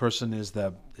person is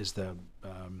the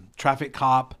traffic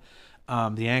cop,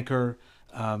 the anchor.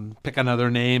 Pick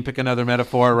another name, pick another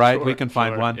metaphor, right? Sure, we can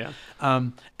find one. Yeah.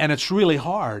 And it's really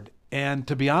hard. And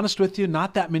to be honest with you,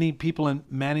 not that many people in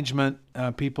management,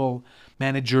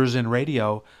 managers in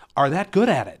radio are that good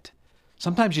at it.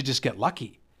 Sometimes you just get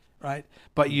lucky, right?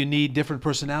 But you need different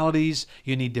personalities,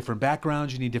 you need different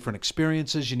backgrounds, you need different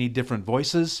experiences, you need different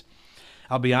voices.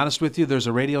 I'll be honest with you, there's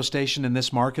a radio station in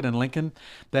this market in Lincoln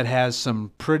that has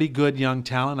some pretty good young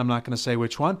talent. I'm not going to say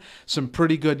which one. Some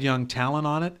pretty good young talent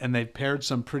on it, and they've paired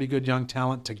some pretty good young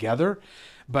talent together,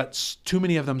 but too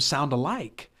many of them sound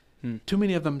alike. Too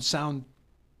many of them sound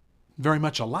very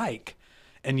much alike,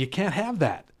 and you can't have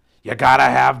that. You got to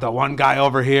have the one guy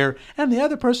over here and the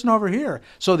other person over here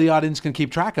so the audience can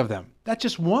keep track of them. That's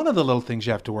just one of the little things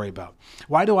you have to worry about.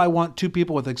 Why do I want two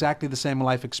people with exactly the same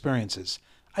life experiences?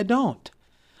 I don't.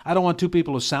 I don't want two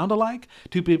people who sound alike,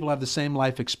 two people who have the same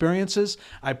life experiences.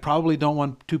 I probably don't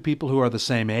want two people who are the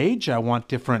same age. I want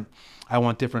different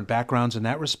backgrounds in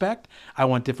that respect. I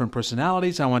want different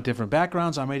personalities. I want different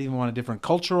backgrounds. I might even want a different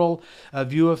cultural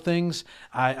view of things.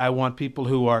 I want people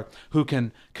who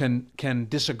can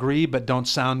disagree but don't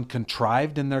sound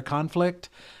contrived in their conflict,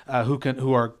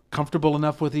 who are comfortable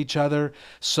enough with each other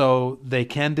so they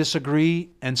can disagree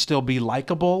and still be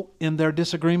likable in their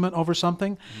disagreement over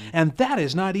something. And that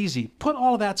is not easy. Put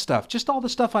all of that stuff, just all the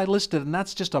stuff I listed, and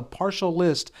that's just a partial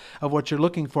list of what you're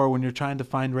looking for when you're trying to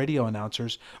find radio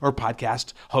announcers or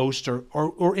podcast hosts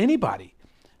or anybody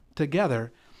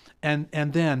together, and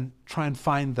then try and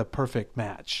find the perfect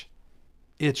match.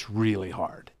 It's really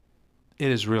hard.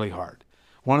 It is really hard.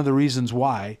 One of the reasons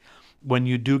why, when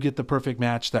you do get the perfect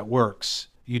match that works,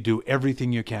 you do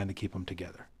everything you can to keep them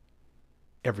together.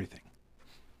 Everything.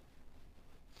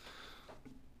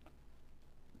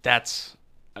 That's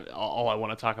all I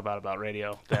want to talk about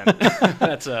radio. Then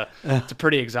it's a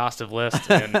pretty exhaustive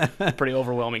list and a pretty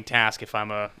overwhelming task if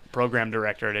I'm a program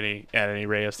director at any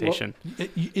radio station. Well,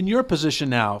 in your position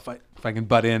now, if I can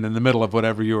butt in the middle of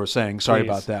whatever you were saying, sorry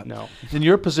about that. No. In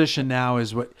your position now,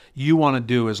 is what you want to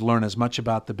do is learn as much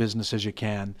about the business as you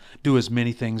can, do as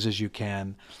many things as you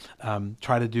can,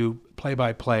 try to do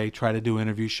play-by-play, try to do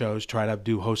interview shows, try to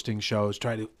do hosting shows,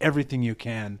 try to do everything you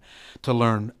can to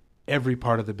learn every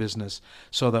part of the business,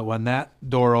 so that when that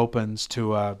door opens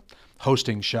to a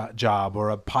hosting job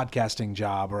or a podcasting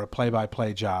job or a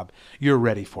play-by-play job, you're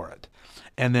ready for it.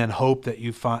 And then hope that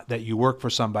you work for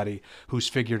somebody who's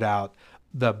figured out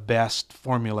the best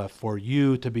formula for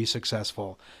you to be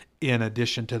successful, in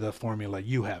addition to the formula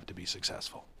you have to be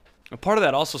successful. A part of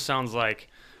that also sounds like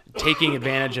taking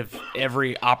advantage of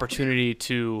every opportunity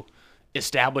to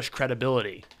establish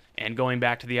credibility. And going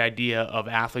back to the idea of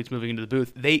athletes moving into the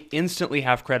booth, they instantly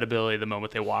have credibility the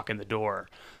moment they walk in the door.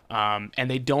 And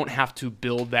they don't have to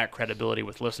build that credibility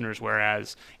with listeners,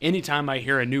 whereas anytime I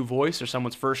hear a new voice or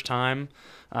someone's first time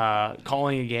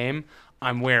calling a game,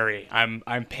 I'm wary.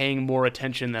 I'm paying more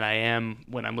attention than I am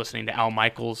when I'm listening to Al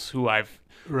Michaels, who I've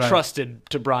trusted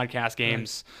to broadcast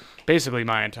games basically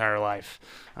my entire life.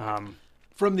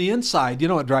 From the inside, you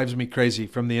know what drives me crazy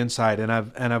from the inside, and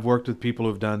I've worked with people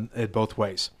who've done it both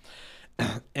ways.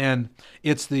 And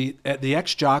it's the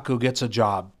ex-jock who gets a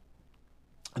job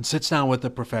and sits down with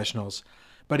the professionals,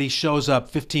 but he shows up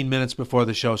 15 minutes before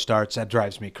the show starts. That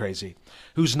drives me crazy.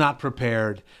 Who's not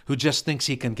prepared, who just thinks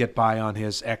he can get by on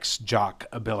his ex-jock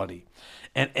ability.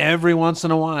 And every once in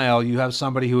a while, you have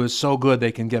somebody who is so good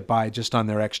they can get by just on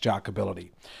their ex-jock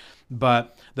ability.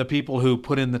 But the people who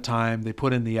put in the time, they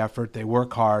put in the effort, they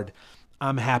work hard,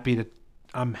 I'm happy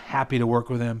I'm happy to work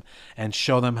with them and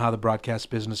show them how the broadcast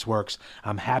business works.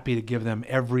 I'm happy to give them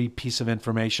every piece of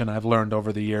information I've learned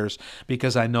over the years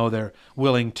because I know they're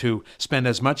willing to spend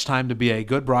as much time to be a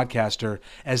good broadcaster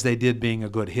as they did being a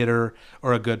good hitter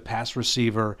or a good pass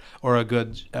receiver or a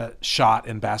good shot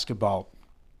in basketball.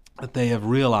 That they have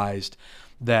realized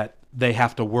that they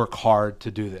have to work hard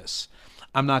to do this.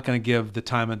 I'm not going to give the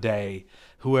time of day,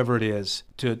 whoever it is,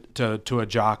 to a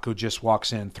jock who just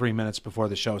walks in 3 minutes before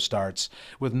the show starts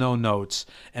with no notes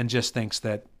and just thinks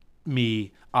that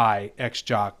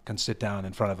ex-jock, can sit down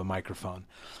in front of a microphone.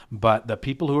 But the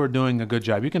people who are doing a good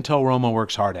job, you can tell Romo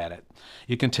works hard at it.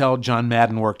 You can tell John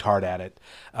Madden worked hard at it.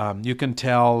 You can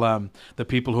tell the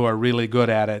people who are really good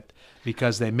at it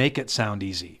because they make it sound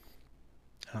easy.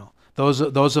 Those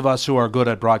of us who are good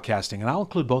at broadcasting, and I'll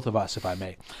include both of us if I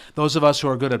may, those of us who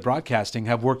are good at broadcasting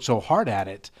have worked so hard at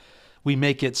it, we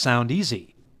make it sound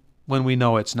easy when we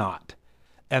know it's not.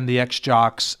 And the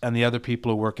ex-jocks and the other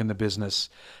people who work in the business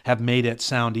have made it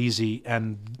sound easy,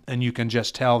 and you can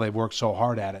just tell they've worked so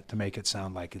hard at it to make it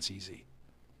sound like it's easy.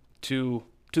 To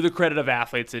the credit of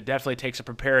athletes, it definitely takes a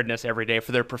preparedness every day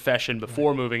for their profession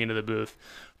before moving into the booth.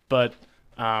 But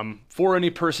for any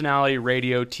personality,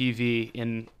 radio, TV,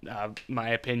 in my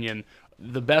opinion,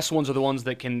 the best ones are the ones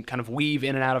that can kind of weave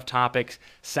in and out of topics,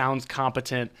 sounds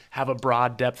competent, have a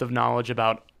broad depth of knowledge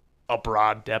about a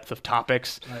broad depth of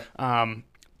topics. Right.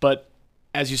 But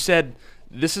as you said,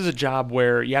 this is a job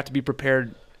where you have to be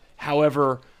prepared.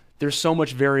 However, there's so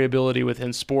much variability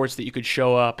within sports that you could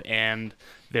show up and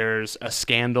there's a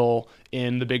scandal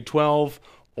in the Big 12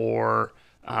 or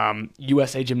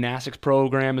USA Gymnastics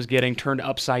program is getting turned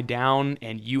upside down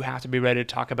and you have to be ready to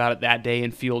talk about it that day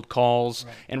in field calls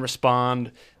and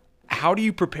respond. How do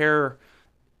you prepare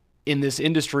in this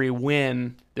industry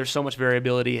when there's so much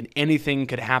variability and anything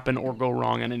could happen or go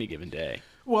wrong on any given day?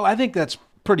 Well, I think that's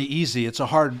pretty easy. It's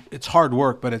hard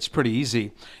work, but it's pretty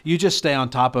easy. You just stay on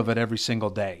top of it every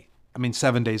single day. I mean,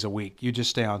 7 days a week. You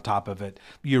just stay on top of it.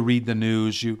 You read the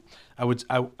news. I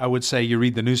would say you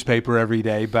read the newspaper every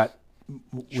day, but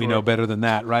we know better than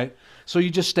that, right? So you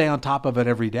just stay on top of it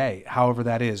every day, however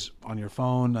that is, on your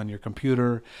phone, on your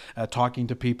computer, talking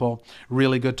to people.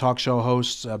 Really good talk show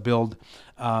hosts build,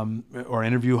 or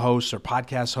interview hosts or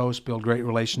podcast hosts build great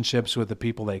relationships with the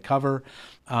people they cover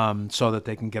so that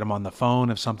they can get them on the phone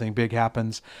if something big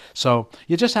happens. So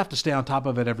you just have to stay on top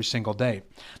of it every single day.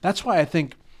 That's why I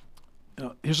think,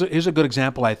 here's a good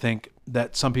example, I think,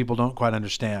 that some people don't quite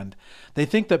understand. They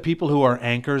think that people who are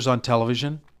anchors on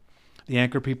television, the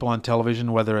anchor people on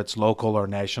television, whether it's local or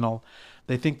national,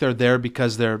 they think they're there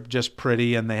because they're just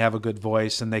pretty and they have a good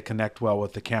voice and they connect well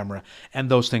with the camera. And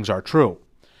those things are true.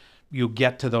 You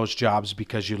get to those jobs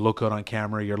because you look good on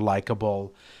camera, you're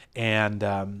likable, and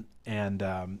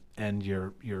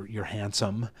you're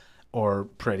handsome or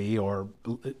pretty or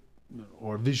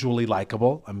visually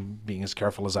likable. I'm being as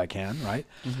careful as I can, right?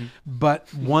 Mm-hmm.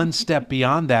 But one step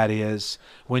beyond that is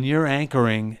when you're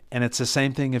anchoring, and it's the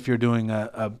same thing if you're doing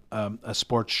a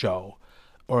sports show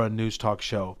or a news talk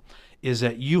show, is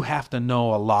that you have to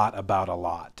know a lot about a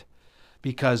lot.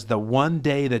 Because the one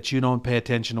day that you don't pay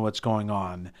attention to what's going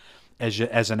on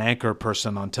as an anchor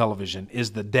person on television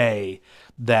is the day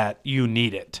that you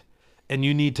need it. And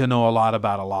you need to know a lot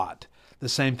about a lot. The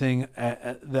same thing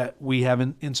that we have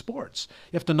in sports.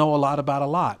 You have to know a lot about a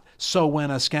lot. So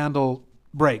when a scandal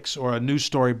breaks or a news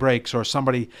story breaks or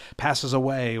somebody passes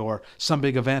away or some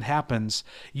big event happens,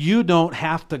 you don't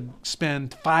have to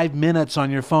spend 5 minutes on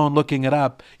your phone looking it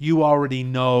up. You already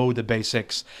know the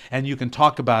basics and you can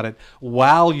talk about it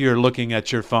while you're looking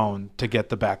at your phone to get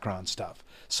the background stuff.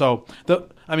 So, the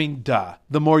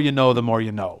more you know, the more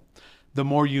you know. The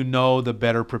more you know, the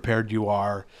better prepared you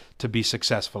are to be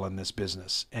successful in this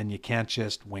business. And you can't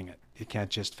just wing it. You can't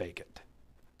just fake it.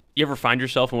 You ever find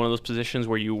yourself in one of those positions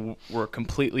where you were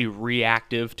completely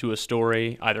reactive to a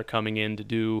story, either coming in to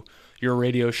do your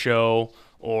radio show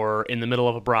or in the middle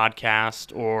of a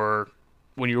broadcast, or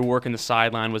when you were working the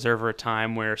sideline? Was there ever a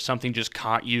time where something just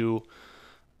caught you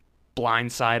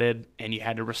blindsided and you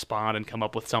had to respond and come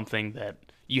up with something that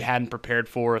you hadn't prepared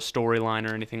for, a storyline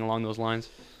or anything along those lines?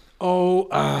 Oh,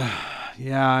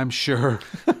 yeah, I'm sure.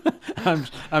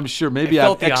 I'm sure. Maybe I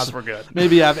felt the odds were good.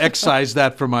 Maybe I've excised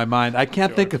that from my mind. I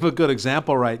can't think of a good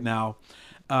example right now,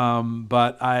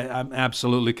 but I'm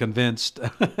absolutely convinced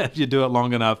if you do it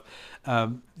long enough,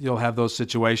 you'll have those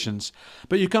situations.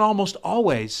 But you can almost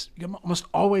always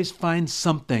find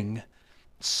something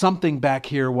back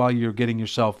here while you're getting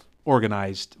yourself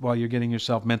organized, while you're getting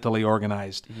yourself mentally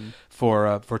organized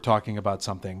for talking about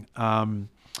something.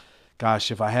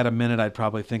 Gosh, if I had a minute, I'd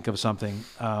probably think of something.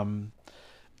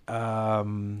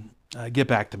 get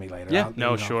back to me later. Yeah,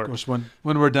 no, sure. Of course, when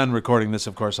we're done recording this,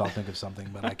 of course, I'll think of something,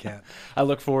 but I can't. I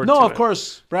look forward No, to of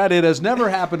course, Brad, it has never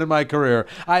happened in my career.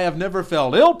 I have never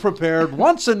felt ill-prepared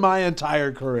once in my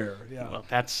entire career. Yeah, Well,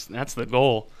 that's the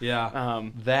goal. yeah,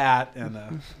 that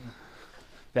and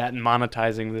That and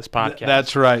monetizing this podcast.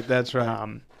 that's right. That's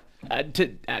right.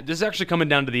 This is actually coming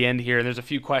down to the end here, and there's a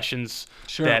few questions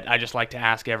Sure. that I just like to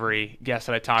ask every guest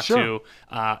that I talk Sure.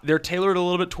 to. They're tailored a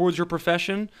little bit towards your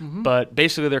profession, but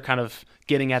basically they're kind of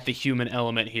getting at the human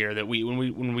element here. That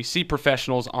when we see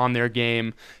professionals on their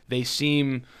game, they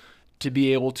seem to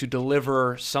be able to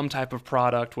deliver some type of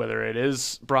product, whether it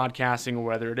is broadcasting or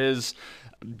whether it is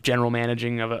general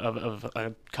managing of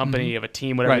a company, of a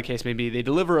team, whatever Right. the case may be. They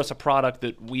deliver us a product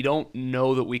that we don't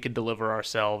know that we could deliver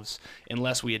ourselves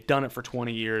unless we had done it for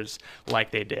 20 years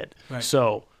like they did. Right.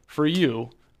 So for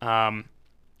you,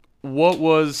 what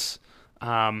was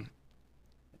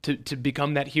to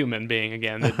become that human being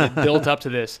again that built up to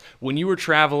this, when you were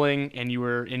traveling and you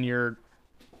were in your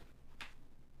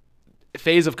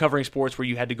phase of covering sports where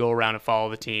you had to go around and follow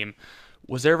the team,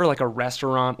 was there ever like a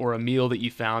restaurant or a meal that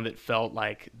you found that felt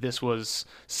like this was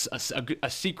a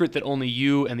secret that only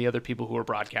you and the other people who were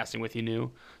broadcasting with you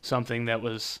knew? Something that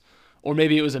was, or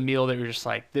maybe it was a meal that you're just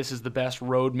like, this is the best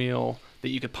road meal that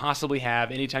you could possibly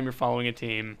have anytime you're following a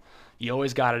team. You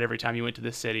always got it every time you went to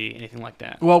this city, anything like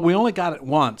that. Well, we only got it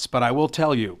once, but I will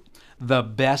tell you, the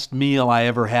best meal I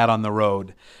ever had on the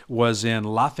road was in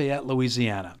Lafayette,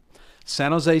 Louisiana.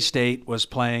 San Jose State was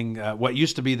playing what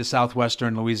used to be the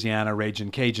Southwestern Louisiana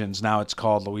Ragin' Cajuns. Now it's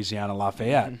called Louisiana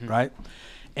Lafayette, right?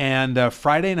 And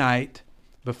Friday night,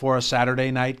 before a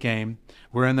Saturday night game,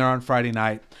 we're in there on Friday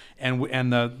night, and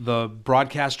the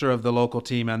broadcaster of the local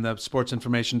team and the sports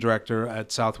information director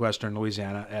at Southwestern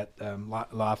Louisiana at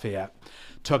Lafayette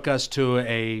took us to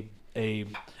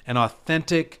an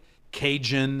authentic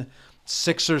Cajun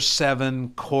 6 or 7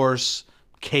 course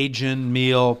Cajun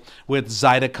meal with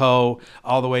Zydeco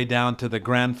all the way down to the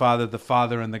grandfather, the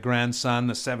father, and the grandson,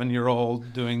 the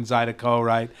 7-year-old doing Zydeco,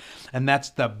 right? And that's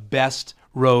the best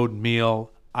road meal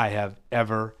I have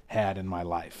ever had in my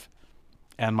life.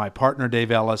 And my partner, Dave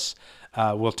Ellis,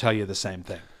 will tell you the same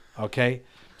thing, okay?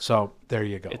 So there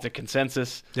you go. It's a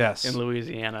consensus Yes. in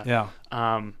Louisiana.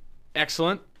 Yeah.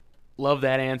 Excellent. Love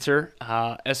that answer.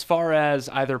 As far as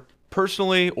either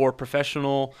personally or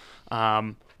professional,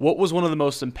 what was one of the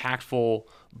most impactful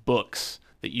books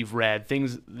that you've read?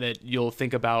 Things that you'll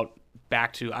think about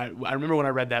back to. I remember when I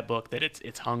read that book that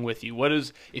it's hung with you. What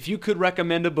is, if you could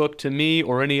recommend a book to me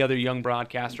or any other young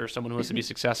broadcaster, someone who wants to be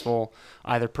successful,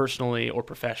 either personally or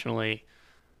professionally,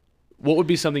 what would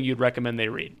be something you'd recommend they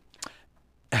read?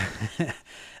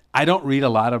 I don't read a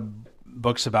lot of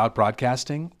books about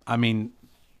broadcasting. I mean,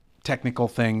 technical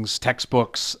things,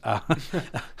 textbooks. I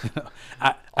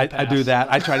do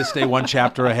that. I try to stay one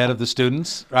chapter ahead of the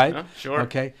students, right? Sure.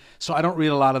 Okay. So I don't read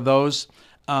a lot of those.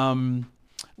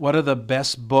 What are the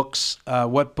best books?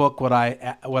 What book would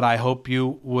I hope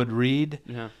you would read?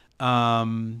 Yeah.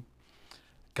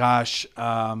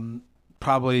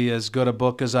 Probably as good a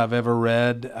book as I've ever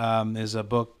read is a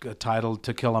book titled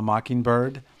To Kill a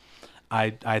Mockingbird.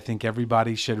 I think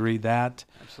everybody should read that.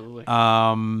 Absolutely.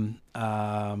 Now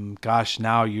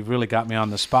you've really got me on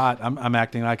the spot. I'm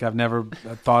acting like I've never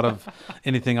thought of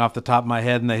anything off the top of my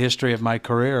head in the history of my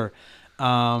career.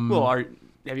 Have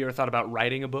you ever thought about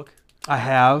writing a book? I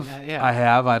have. Yeah. I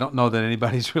have. I don't know that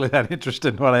anybody's really that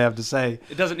interested in what I have to say.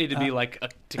 It doesn't need to be like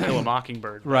To Kill a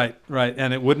Mockingbird. Right.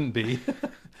 And it wouldn't be.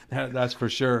 That's for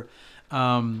sure.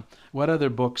 What other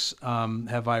books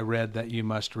have I read that you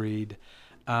must read?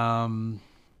 I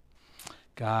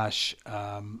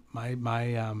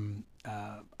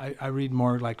read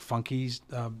more like funky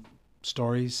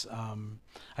stories.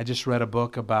 I just read a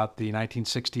book about the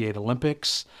 1968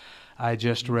 Olympics. I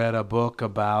just read a book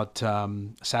about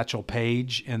Satchel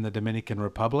Paige in the Dominican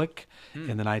Republic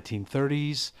in the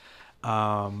 1930s.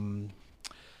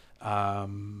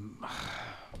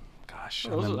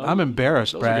 I'm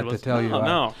embarrassed, Brad, to tell you.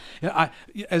 No.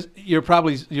 You're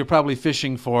probably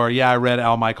fishing for. Yeah, I read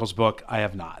Al Michaels' book. I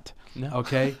have not. No.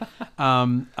 Okay.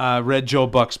 Read Joe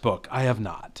Buck's book. I have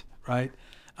not. Right.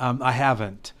 I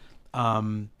haven't.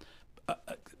 I'm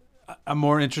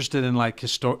more interested in like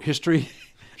history.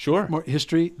 Sure. More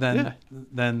history than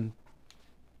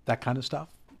that kind of stuff.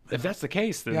 If that's the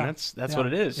case, then that's Yeah. what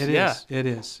it is. It is. It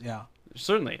is. Yeah.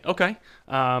 Certainly. Okay.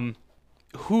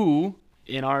 Who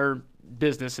in our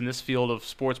business in this field of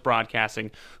sports broadcasting,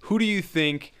 who do you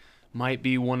think might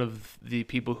be one of the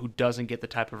people who doesn't get the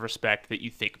type of respect that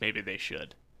you think maybe they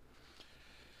should?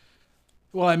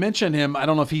 Well, I mentioned him. I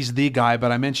don't know if he's the guy,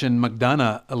 but I mentioned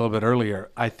McDonough a little bit earlier.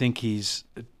 I think he's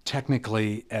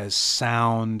technically as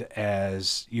sound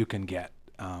as you can get.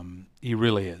 He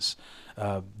really is.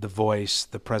 The voice,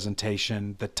 the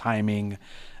presentation, the timing.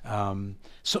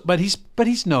 But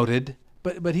he's noted.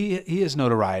 But he has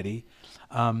notoriety.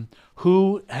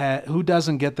 Who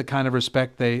doesn't get the kind of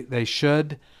respect they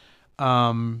should?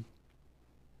 Well,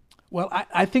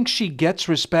 I think she gets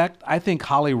respect. I think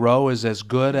Holly Rowe is as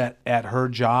good at her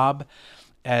job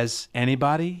as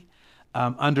anybody.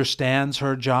 Understands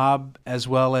her job as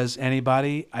well as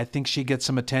anybody. I think she gets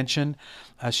some attention.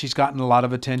 She's gotten a lot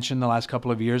of attention the last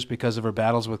couple of years because of her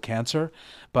battles with cancer,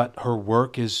 but her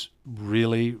work is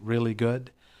really, really good.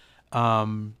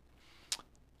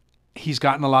 He's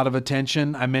gotten a lot of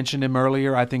attention. I mentioned him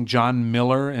earlier. I think John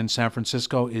Miller in San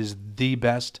Francisco is the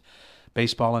best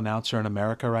baseball announcer in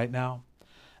America right now.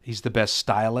 He's the best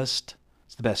stylist.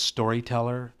 He's the best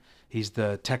storyteller. He's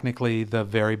technically the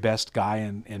very best guy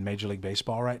in Major League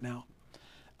Baseball right now.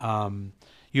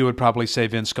 You would probably say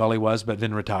Vin Scully was, but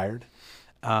Vin retired.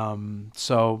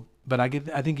 But I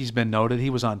think he's been noted. He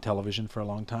was on television for a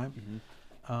long time.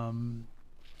 Mm-hmm.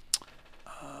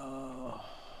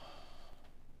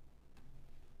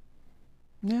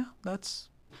 Yeah, that's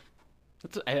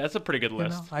a pretty good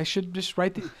list. I should just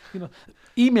write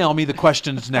email me the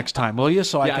questions next time, will you?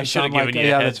 So I can sound like you a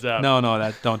heads up. No,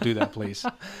 don't do that, please.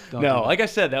 Like I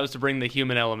said, that was to bring the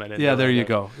human element in. Yeah, there you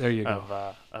go.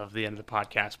 Of the end of the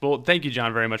podcast. Well, thank you,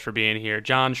 John, very much for being here.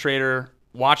 John Schrader,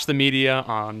 watch the media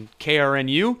on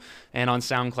KRNU and on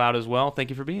SoundCloud as well.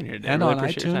 Thank you for being here today. And on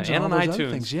iTunes. And on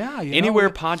iTunes. Things. Yeah, anywhere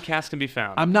podcasts can be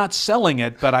found. I'm not selling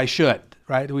it, but I should.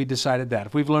 Right? We decided that.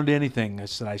 If we've learned anything,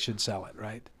 it's that I should sell it,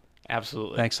 right?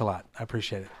 Absolutely. Thanks a lot. I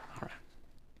appreciate it.